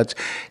the church.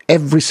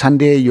 Every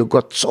Sunday, you've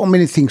got so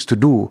many things to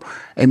do.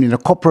 And in the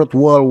corporate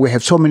world, we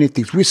have so many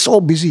things. We're so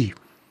busy,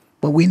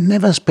 but we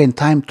never spend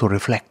time to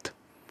reflect.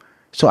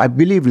 So I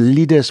believe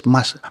leaders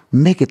must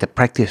make it a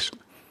practice.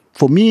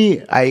 For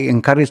me, I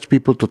encourage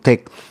people to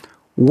take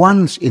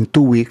once in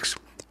 2 weeks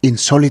in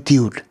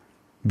solitude.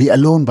 Be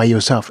alone by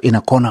yourself in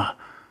a corner,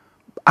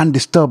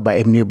 undisturbed by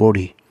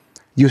anybody.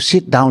 You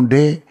sit down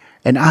there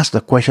and ask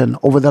the question,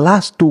 over the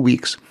last 2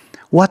 weeks,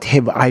 what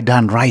have I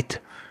done right?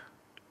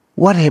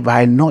 What have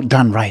I not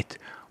done right?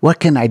 What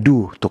can I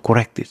do to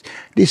correct it?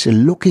 This is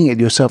looking at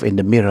yourself in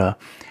the mirror.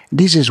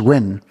 This is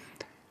when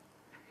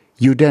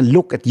you then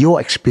look at your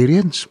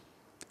experience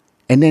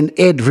and then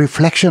add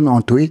reflection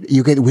onto it.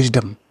 You get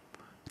wisdom.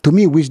 To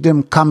me,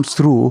 wisdom comes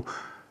through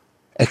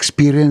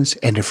experience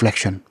and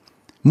reflection.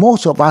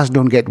 Most of us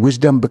don't get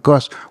wisdom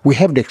because we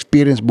have the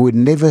experience, but we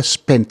never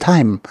spend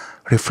time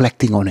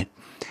reflecting on it.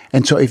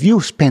 And so if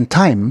you spend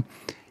time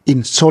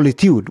in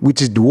solitude,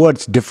 which is the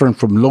word's different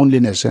from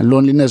loneliness, and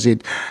loneliness is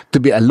to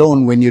be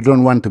alone when you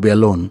don't want to be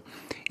alone.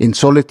 In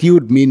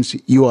solitude means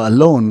you are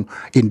alone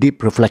in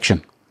deep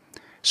reflection.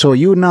 So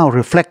you now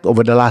reflect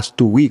over the last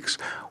 2 weeks.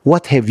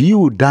 What have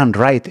you done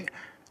right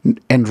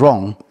and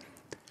wrong?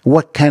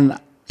 What can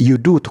you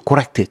do to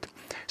correct it?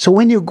 So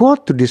when you go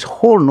to this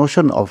whole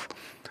notion of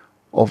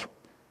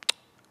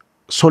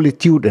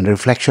solitude and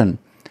reflection,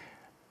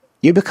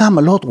 you become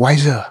a lot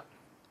wiser.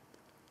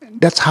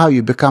 That's how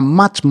you become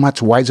much,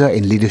 much wiser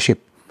in leadership,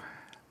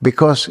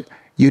 because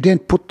you then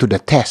put to the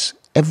test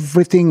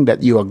everything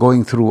that you are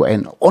going through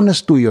and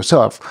honest to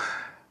yourself.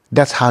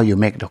 That's how you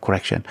make the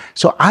correction.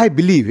 So I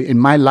believe in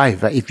my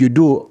life that if you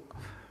do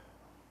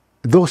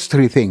those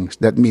three things,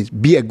 that means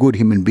be a good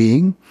human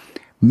being,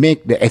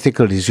 make the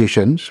ethical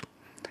decisions,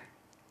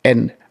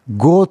 and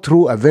go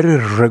through a very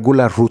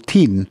regular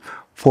routine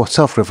for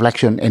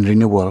self-reflection and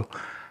renewal,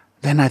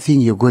 then I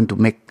think you're going to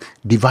make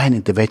divine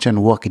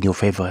intervention work in your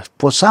favor.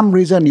 For some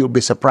reason, you'll be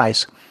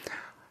surprised.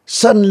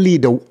 Suddenly,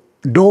 the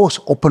doors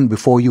open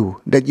before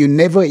you that you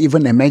never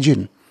even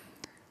imagined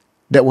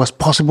that was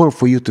possible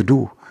for you to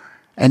do.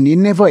 And you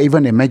never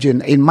even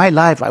imagined. In my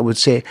life, I would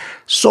say,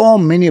 so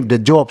many of the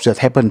jobs that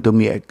happened to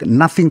me,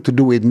 nothing to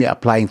do with me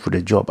applying for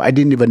the job. I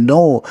didn't even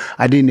know.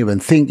 I didn't even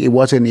think. It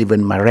wasn't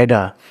even my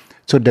radar.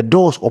 So the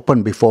doors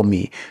opened before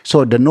me.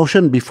 So the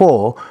notion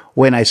before,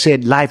 when I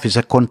said life is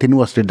a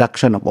continuous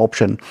reduction of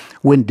option,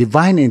 when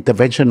divine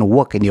intervention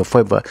work in your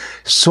favor,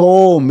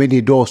 so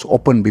many doors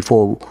open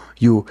before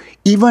you,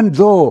 even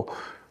though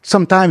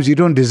sometimes you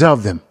don't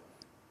deserve them.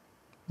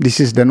 This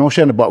is the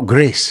notion about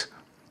grace.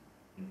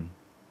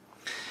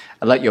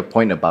 I like your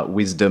point about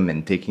wisdom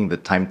and taking the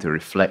time to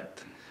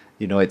reflect.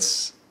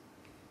 It's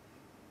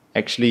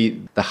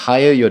actually the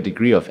higher your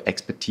degree of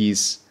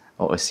expertise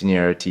or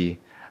seniority,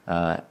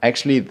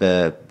 actually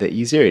the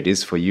easier it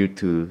is for you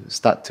to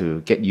start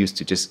to get used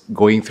to just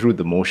going through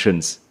the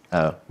motions,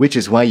 which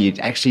is why you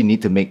actually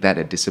need to make that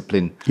a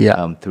discipline,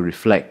 to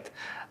reflect.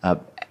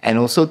 And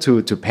also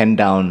to pen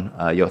down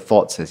your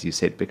thoughts, as you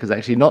said, because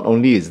actually not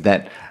only is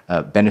that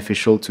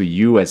beneficial to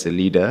you as a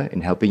leader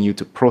in helping you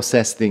to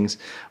process things,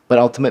 but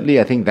ultimately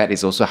I think that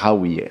is also how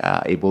we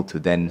are able to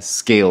then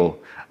scale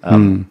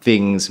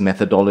things,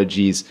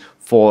 methodologies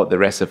for the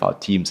rest of our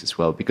teams as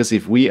well. Because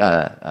if we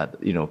are,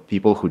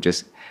 people who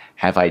just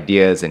have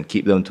ideas and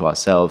keep them to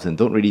ourselves and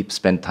don't really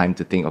spend time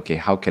to think, okay,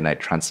 how can I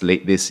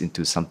translate this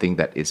into something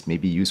that is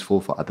maybe useful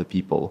for other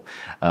people?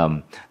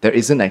 There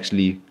isn't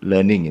actually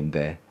learning in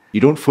there. You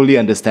don't fully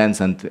understand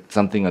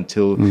something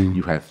until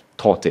you have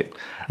taught it.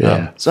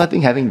 So I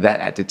think having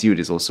that attitude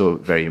is also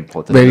very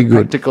important. Very At a good.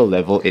 practical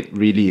level, it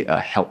really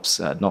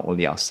helps not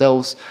only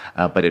ourselves,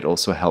 but it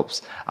also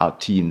helps our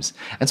teams.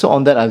 And so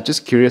on that, I'm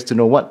just curious to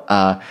know, what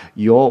are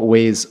your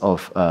ways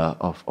of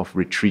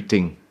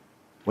retreating?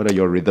 What are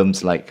your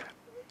rhythms like?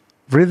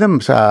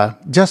 Rhythms are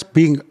just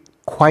being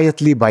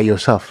quietly by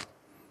yourself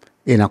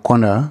in a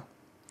corner.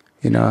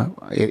 In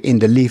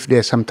the leaf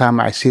there, sometimes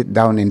I sit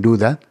down and do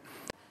that.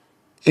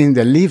 In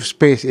the leaf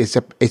space,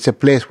 it's a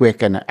place where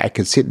I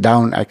can sit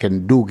down, I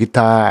can do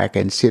guitar, I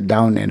can sit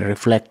down and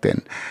reflect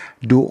and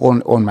do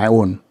on my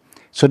own.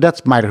 So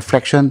that's my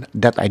reflection,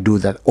 that I do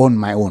that on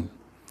my own.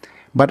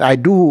 But I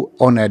do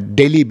on a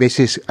daily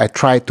basis, I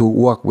try to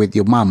work with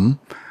your mom.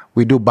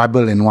 We do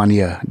Bible in 1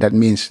 year. That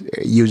means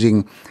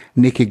using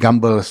Nicky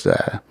Gumbel's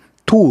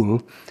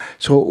tool.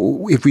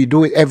 So if we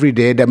do it every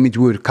day, that means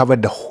we will cover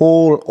the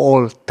whole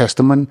Old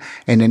Testament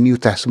and the New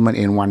Testament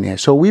in 1 year.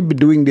 So we've been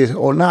doing this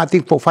I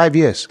think for 5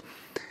 years.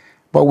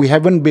 But we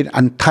haven't been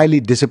entirely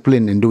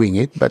disciplined in doing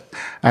it.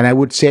 And I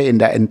would say in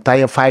the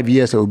entire 5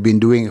 years that we've been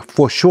doing it,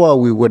 for sure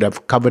we would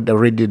have covered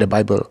already the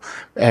Bible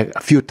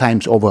a few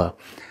times over.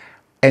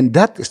 And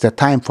that is the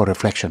time for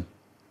reflection.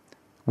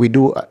 We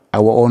do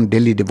our own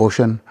daily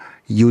devotion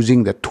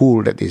using the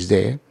tool that is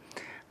there.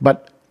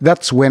 But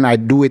that's when I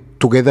do it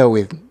together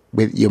with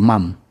your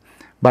mom.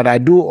 But I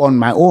do on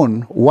my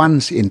own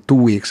once in 2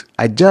 weeks.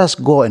 I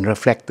just go and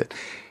reflect it.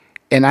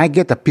 and I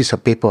get a piece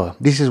of paper.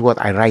 This is what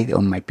I write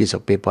on my piece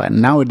of paper.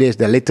 And nowadays,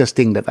 the latest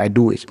thing that I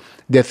do is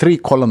there are 3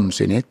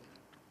 columns in it.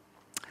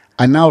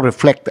 I now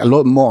reflect a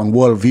lot more on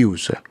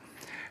worldviews.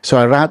 So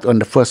I write on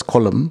the first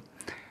column,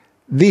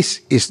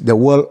 this is the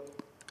world,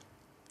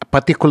 a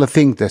particular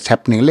thing that's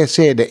happening. Let's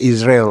say the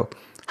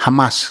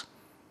Israel-Hamas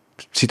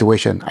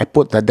situation. I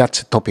put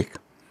that's a topic.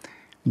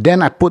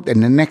 Then I put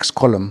in the next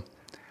column,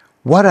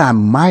 what are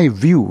my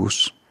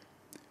views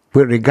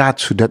with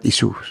regards to that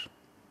issue?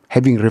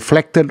 Having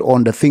reflected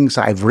on the things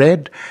I've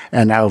read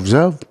and I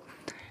observed.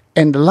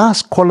 And the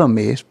last column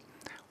is,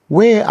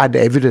 where are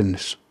the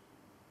evidence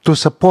to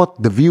support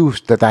the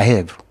views that I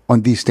have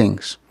on these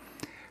things?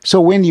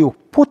 So when you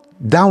put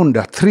down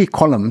the 3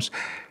 columns,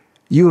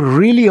 you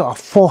really are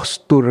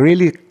forced to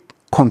really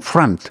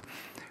confront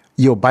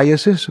your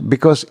biases,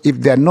 because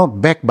if they're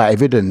not backed by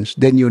evidence,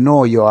 then you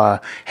know you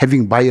are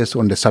having bias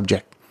on the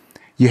subject.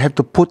 You have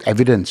to put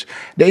evidence.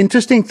 The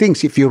interesting thing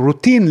is, if you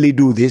routinely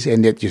do this,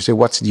 and that you say,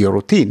 what's your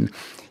routine?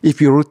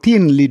 If you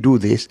routinely do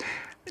this,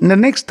 the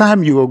next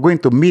time you are going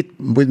to meet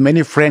with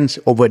many friends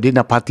over a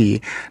dinner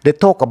party, they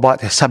talk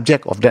about a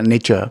subject of that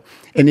nature.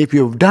 And if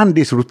you've done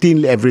this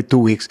routinely every 2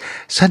 weeks,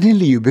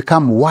 suddenly you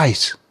become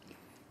wise.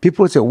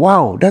 People say,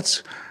 wow,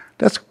 that's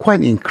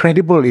quite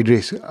incredible,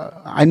 Idris.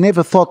 I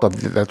never thought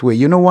of it that way.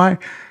 You know why?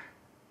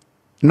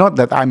 Not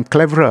that I'm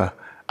cleverer.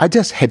 I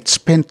just had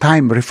spent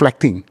time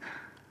reflecting.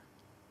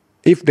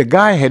 If the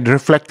guy had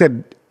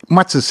reflected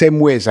much the same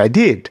way as I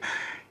did,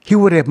 he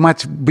would have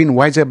much been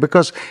wiser,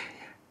 because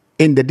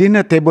in the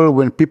dinner table,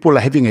 when people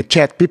are having a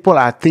chat, people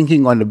are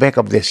thinking on the back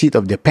of their seat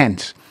of their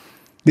pants.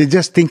 They're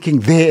just thinking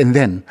there and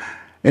then.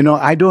 You know,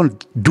 I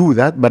don't do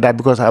that, but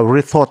because I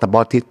already thought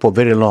about it for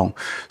very long.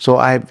 So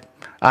I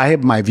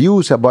have my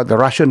views about the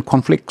Russian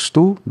conflicts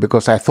too,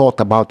 because I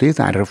thought about it,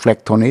 I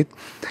reflect on it.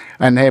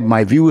 And I have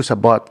my views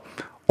about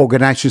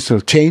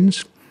organizational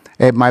change.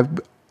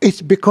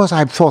 It's because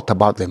I've thought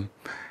about them.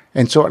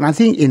 And I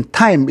think in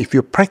time, if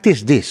you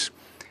practice this,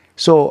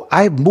 so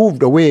I've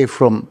moved away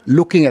from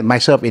looking at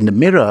myself in the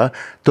mirror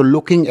to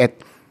looking at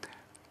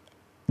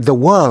the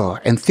world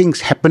and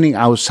things happening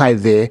outside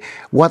there.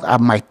 What are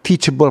my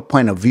teachable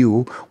point of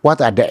view?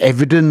 What are the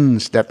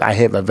evidence that I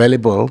have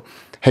available,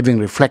 having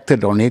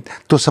reflected on it,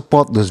 to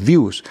support those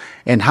views?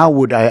 And how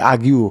would I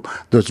argue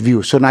those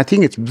views? So I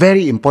think it's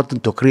very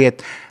important to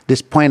create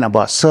this point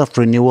about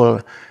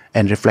self-renewal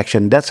and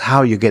reflection. That's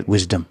how you get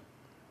wisdom.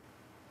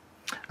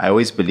 I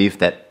always believe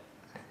that,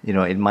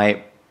 in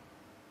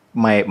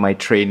my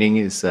training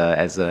is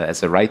as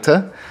a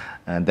writer,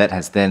 and that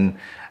has then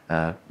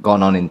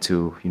gone on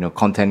into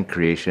content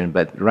creation.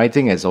 But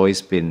writing has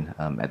always been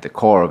at the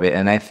core of it,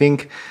 and I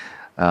think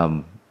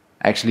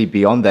actually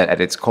beyond that, at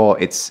its core,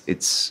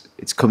 it's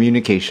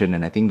communication,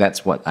 and I think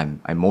that's what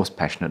I'm most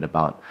passionate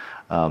about.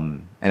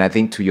 And I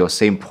think to your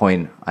same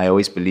point, I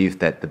always believe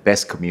that the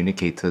best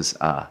communicators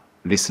are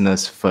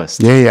listeners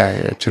first.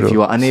 Yeah, true. If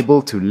you are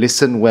unable to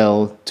listen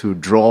well, to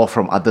draw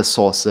from other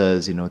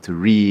sources, to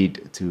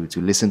read, to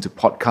listen to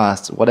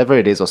podcasts, whatever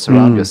it is, or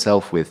surround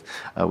yourself with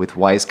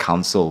wise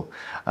counsel,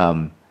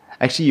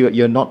 actually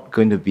you're not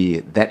going to be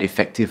that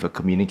effective a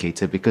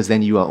communicator, because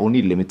then you are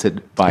only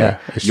limited by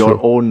your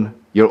own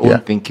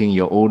thinking,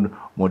 your own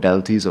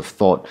modalities of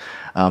thought.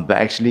 But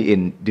actually,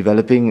 in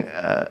developing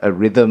a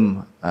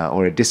rhythm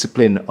or a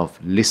discipline of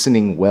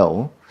listening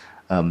well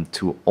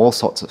to all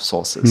sorts of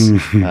sources,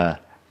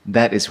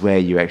 that is where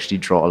you actually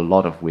draw a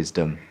lot of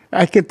wisdom.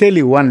 I can tell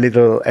you one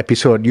little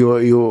episode.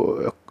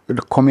 The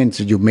comments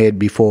you made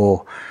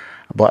before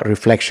about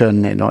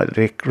reflection,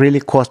 it really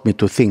caused me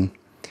to think.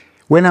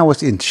 When I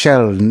was in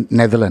Shell,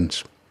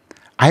 Netherlands,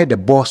 I had a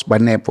boss by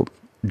the name of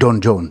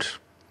Don Jones.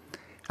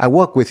 I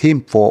worked with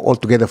him for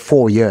altogether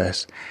 4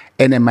 years.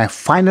 And in my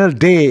final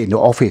day in the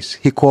office,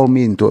 he called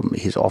me into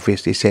his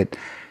office. He said,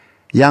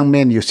 "Young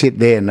man, you sit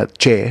there in a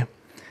chair.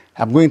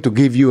 I'm going to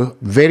give you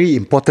very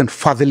important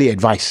fatherly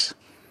advice.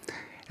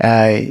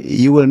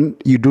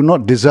 You do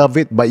not deserve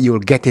it, but you will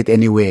get it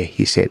anyway,"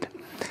 he said.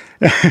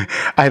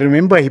 I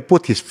remember he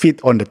put his feet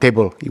on the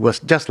table. He was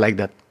just like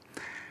that.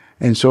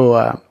 And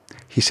so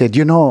he said,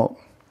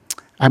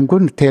 "I'm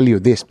going to tell you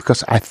this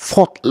because I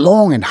thought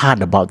long and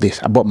hard about this,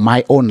 about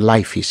my own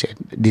life," he said.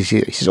 This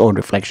is his own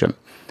reflection.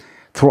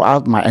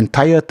 "Throughout my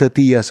entire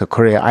 30 years of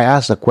career, I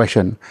asked the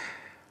question,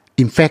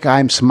 in fact,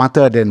 I'm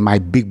smarter than my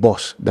big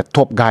boss, the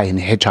top guy in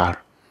HR,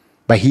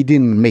 but he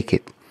didn't make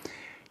it."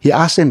 He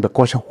asked him the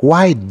question,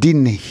 why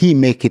didn't he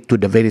make it to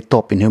the very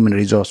top in human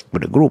resource for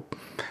the group?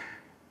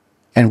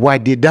 And why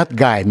did that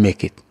guy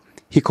make it?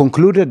 He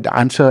concluded the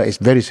answer is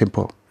very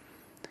simple.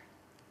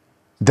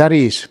 That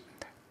is,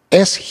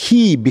 as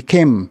he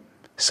became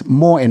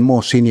more and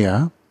more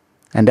senior,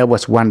 and that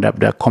was one of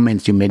the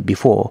comments you made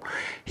before,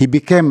 he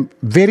became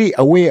very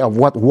aware of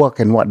what works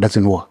and what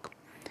doesn't work.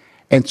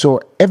 And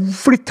so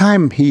every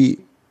time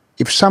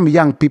if some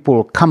young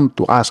people come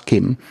to ask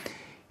him,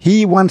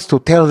 he wants to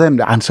tell them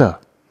the answer.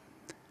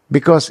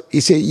 Because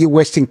he said, "You're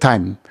wasting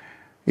time."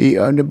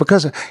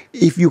 Because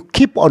if you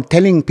keep on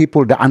telling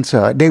people the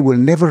answer, they will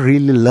never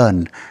really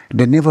learn.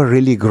 They never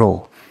really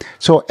grow.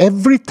 So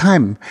every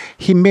time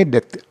he made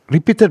that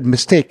repeated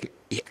mistake,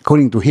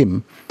 according to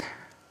him,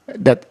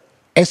 that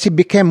as he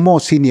became more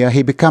senior,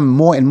 he became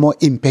more and more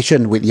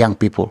impatient with young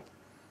people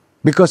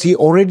because he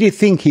already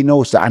think he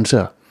knows the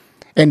answer.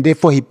 And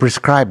therefore, he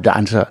prescribed the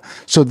answer.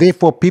 So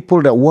therefore,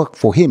 people that work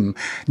for him,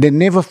 they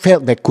never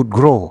felt they could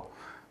grow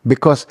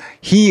because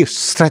he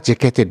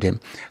strategicated them.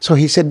 So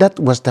he said that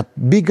was the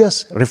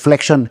biggest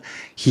reflection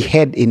he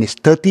had in his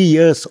 30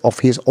 years of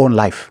his own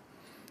life.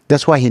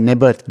 That's why he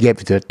never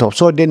gave it to the top.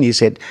 So then he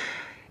said,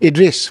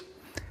 Idris,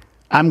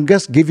 I'm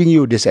just giving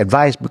you this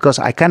advice because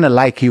I kind of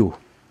like you.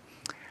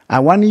 I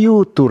want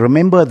you to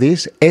remember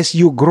this as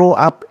you grow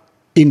up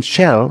in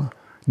Shell.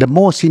 The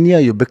more senior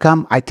you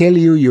become, I tell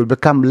you, you'll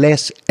become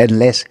less and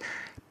less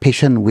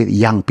patient with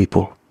young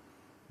people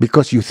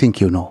because you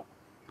think you know.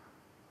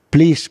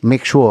 Please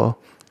make sure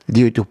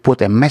you to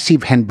put a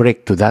massive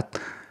handbrake to that.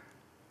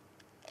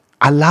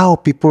 Allow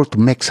people to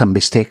make some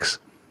mistakes.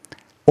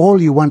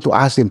 All you want to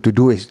ask them to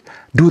do is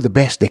do the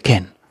best they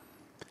can.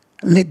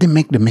 Let them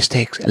make the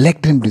mistakes.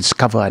 Let them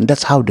discover, and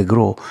that's how they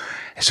grow.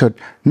 So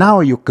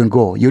now you can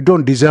go. You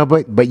don't deserve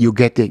it, but you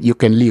get it. You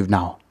can leave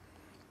now.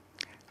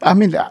 I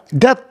mean,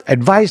 that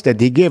advice that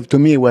he gave to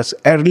me was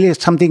really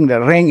something that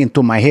rang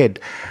into my head.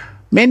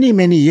 Many,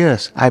 many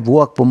years. I've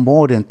worked for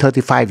more than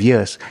 35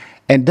 years.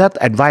 And that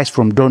advice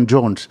from Don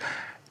Jones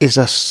is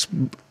a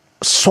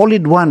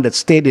solid one that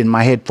stayed in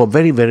my head for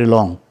very, very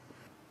long.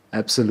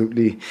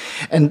 Absolutely.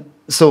 And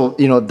so,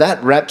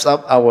 that wraps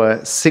up our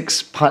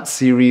 6-part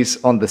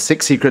series on the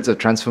 6 secrets of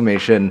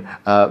transformation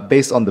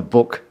based on the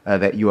book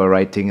that you are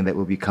writing and that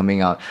will be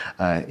coming out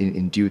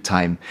in due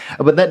time.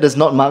 But that does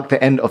not mark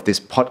the end of this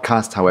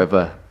podcast,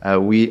 however.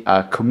 We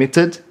are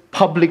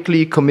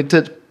publicly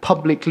committed,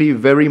 publicly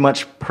very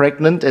much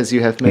pregnant, as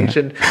you have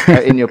mentioned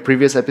in your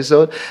previous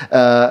episode.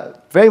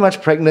 Very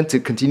much pregnant to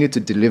continue to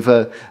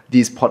deliver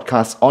these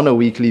podcasts on a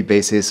weekly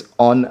basis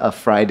on a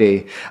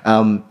Friday.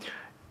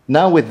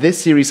 Now, with this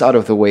series out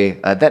of the way,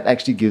 that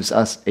actually gives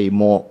us a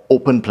more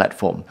open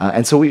platform.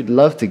 And so we'd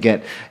love to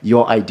get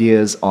your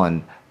ideas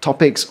on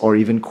topics or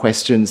even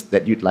questions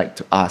that you'd like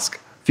to ask.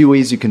 Few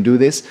ways you can do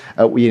this.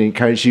 We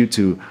encourage you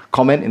to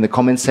comment in the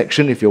comments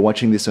section if you're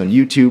watching this on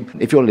YouTube.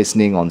 If you're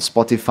listening on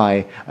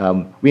Spotify,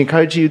 we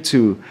encourage you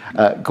to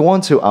go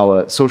on to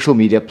our social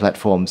media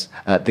platforms,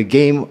 The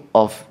Game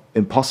of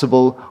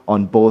Impossible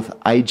on both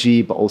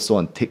IG but also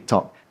on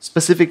TikTok.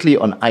 Specifically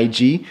on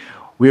IG,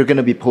 we're going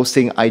to be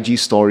posting IG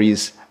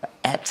stories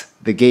at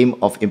The Game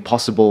of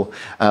Impossible,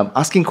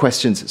 asking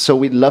questions. So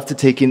we'd love to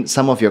take in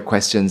some of your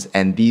questions,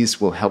 and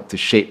these will help to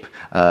shape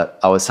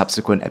our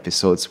subsequent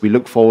episodes. We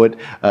look forward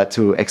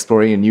to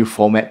exploring a new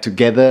format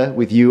together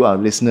with you, our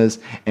listeners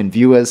and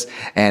viewers.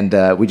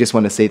 And we just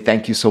want to say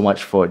thank you so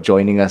much for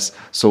joining us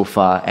so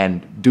far.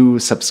 And do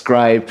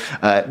subscribe,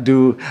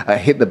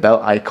 hit the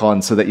bell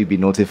icon so that you'll be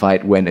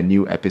notified when a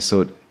new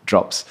episode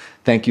drops.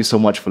 Thank you so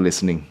much for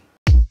listening.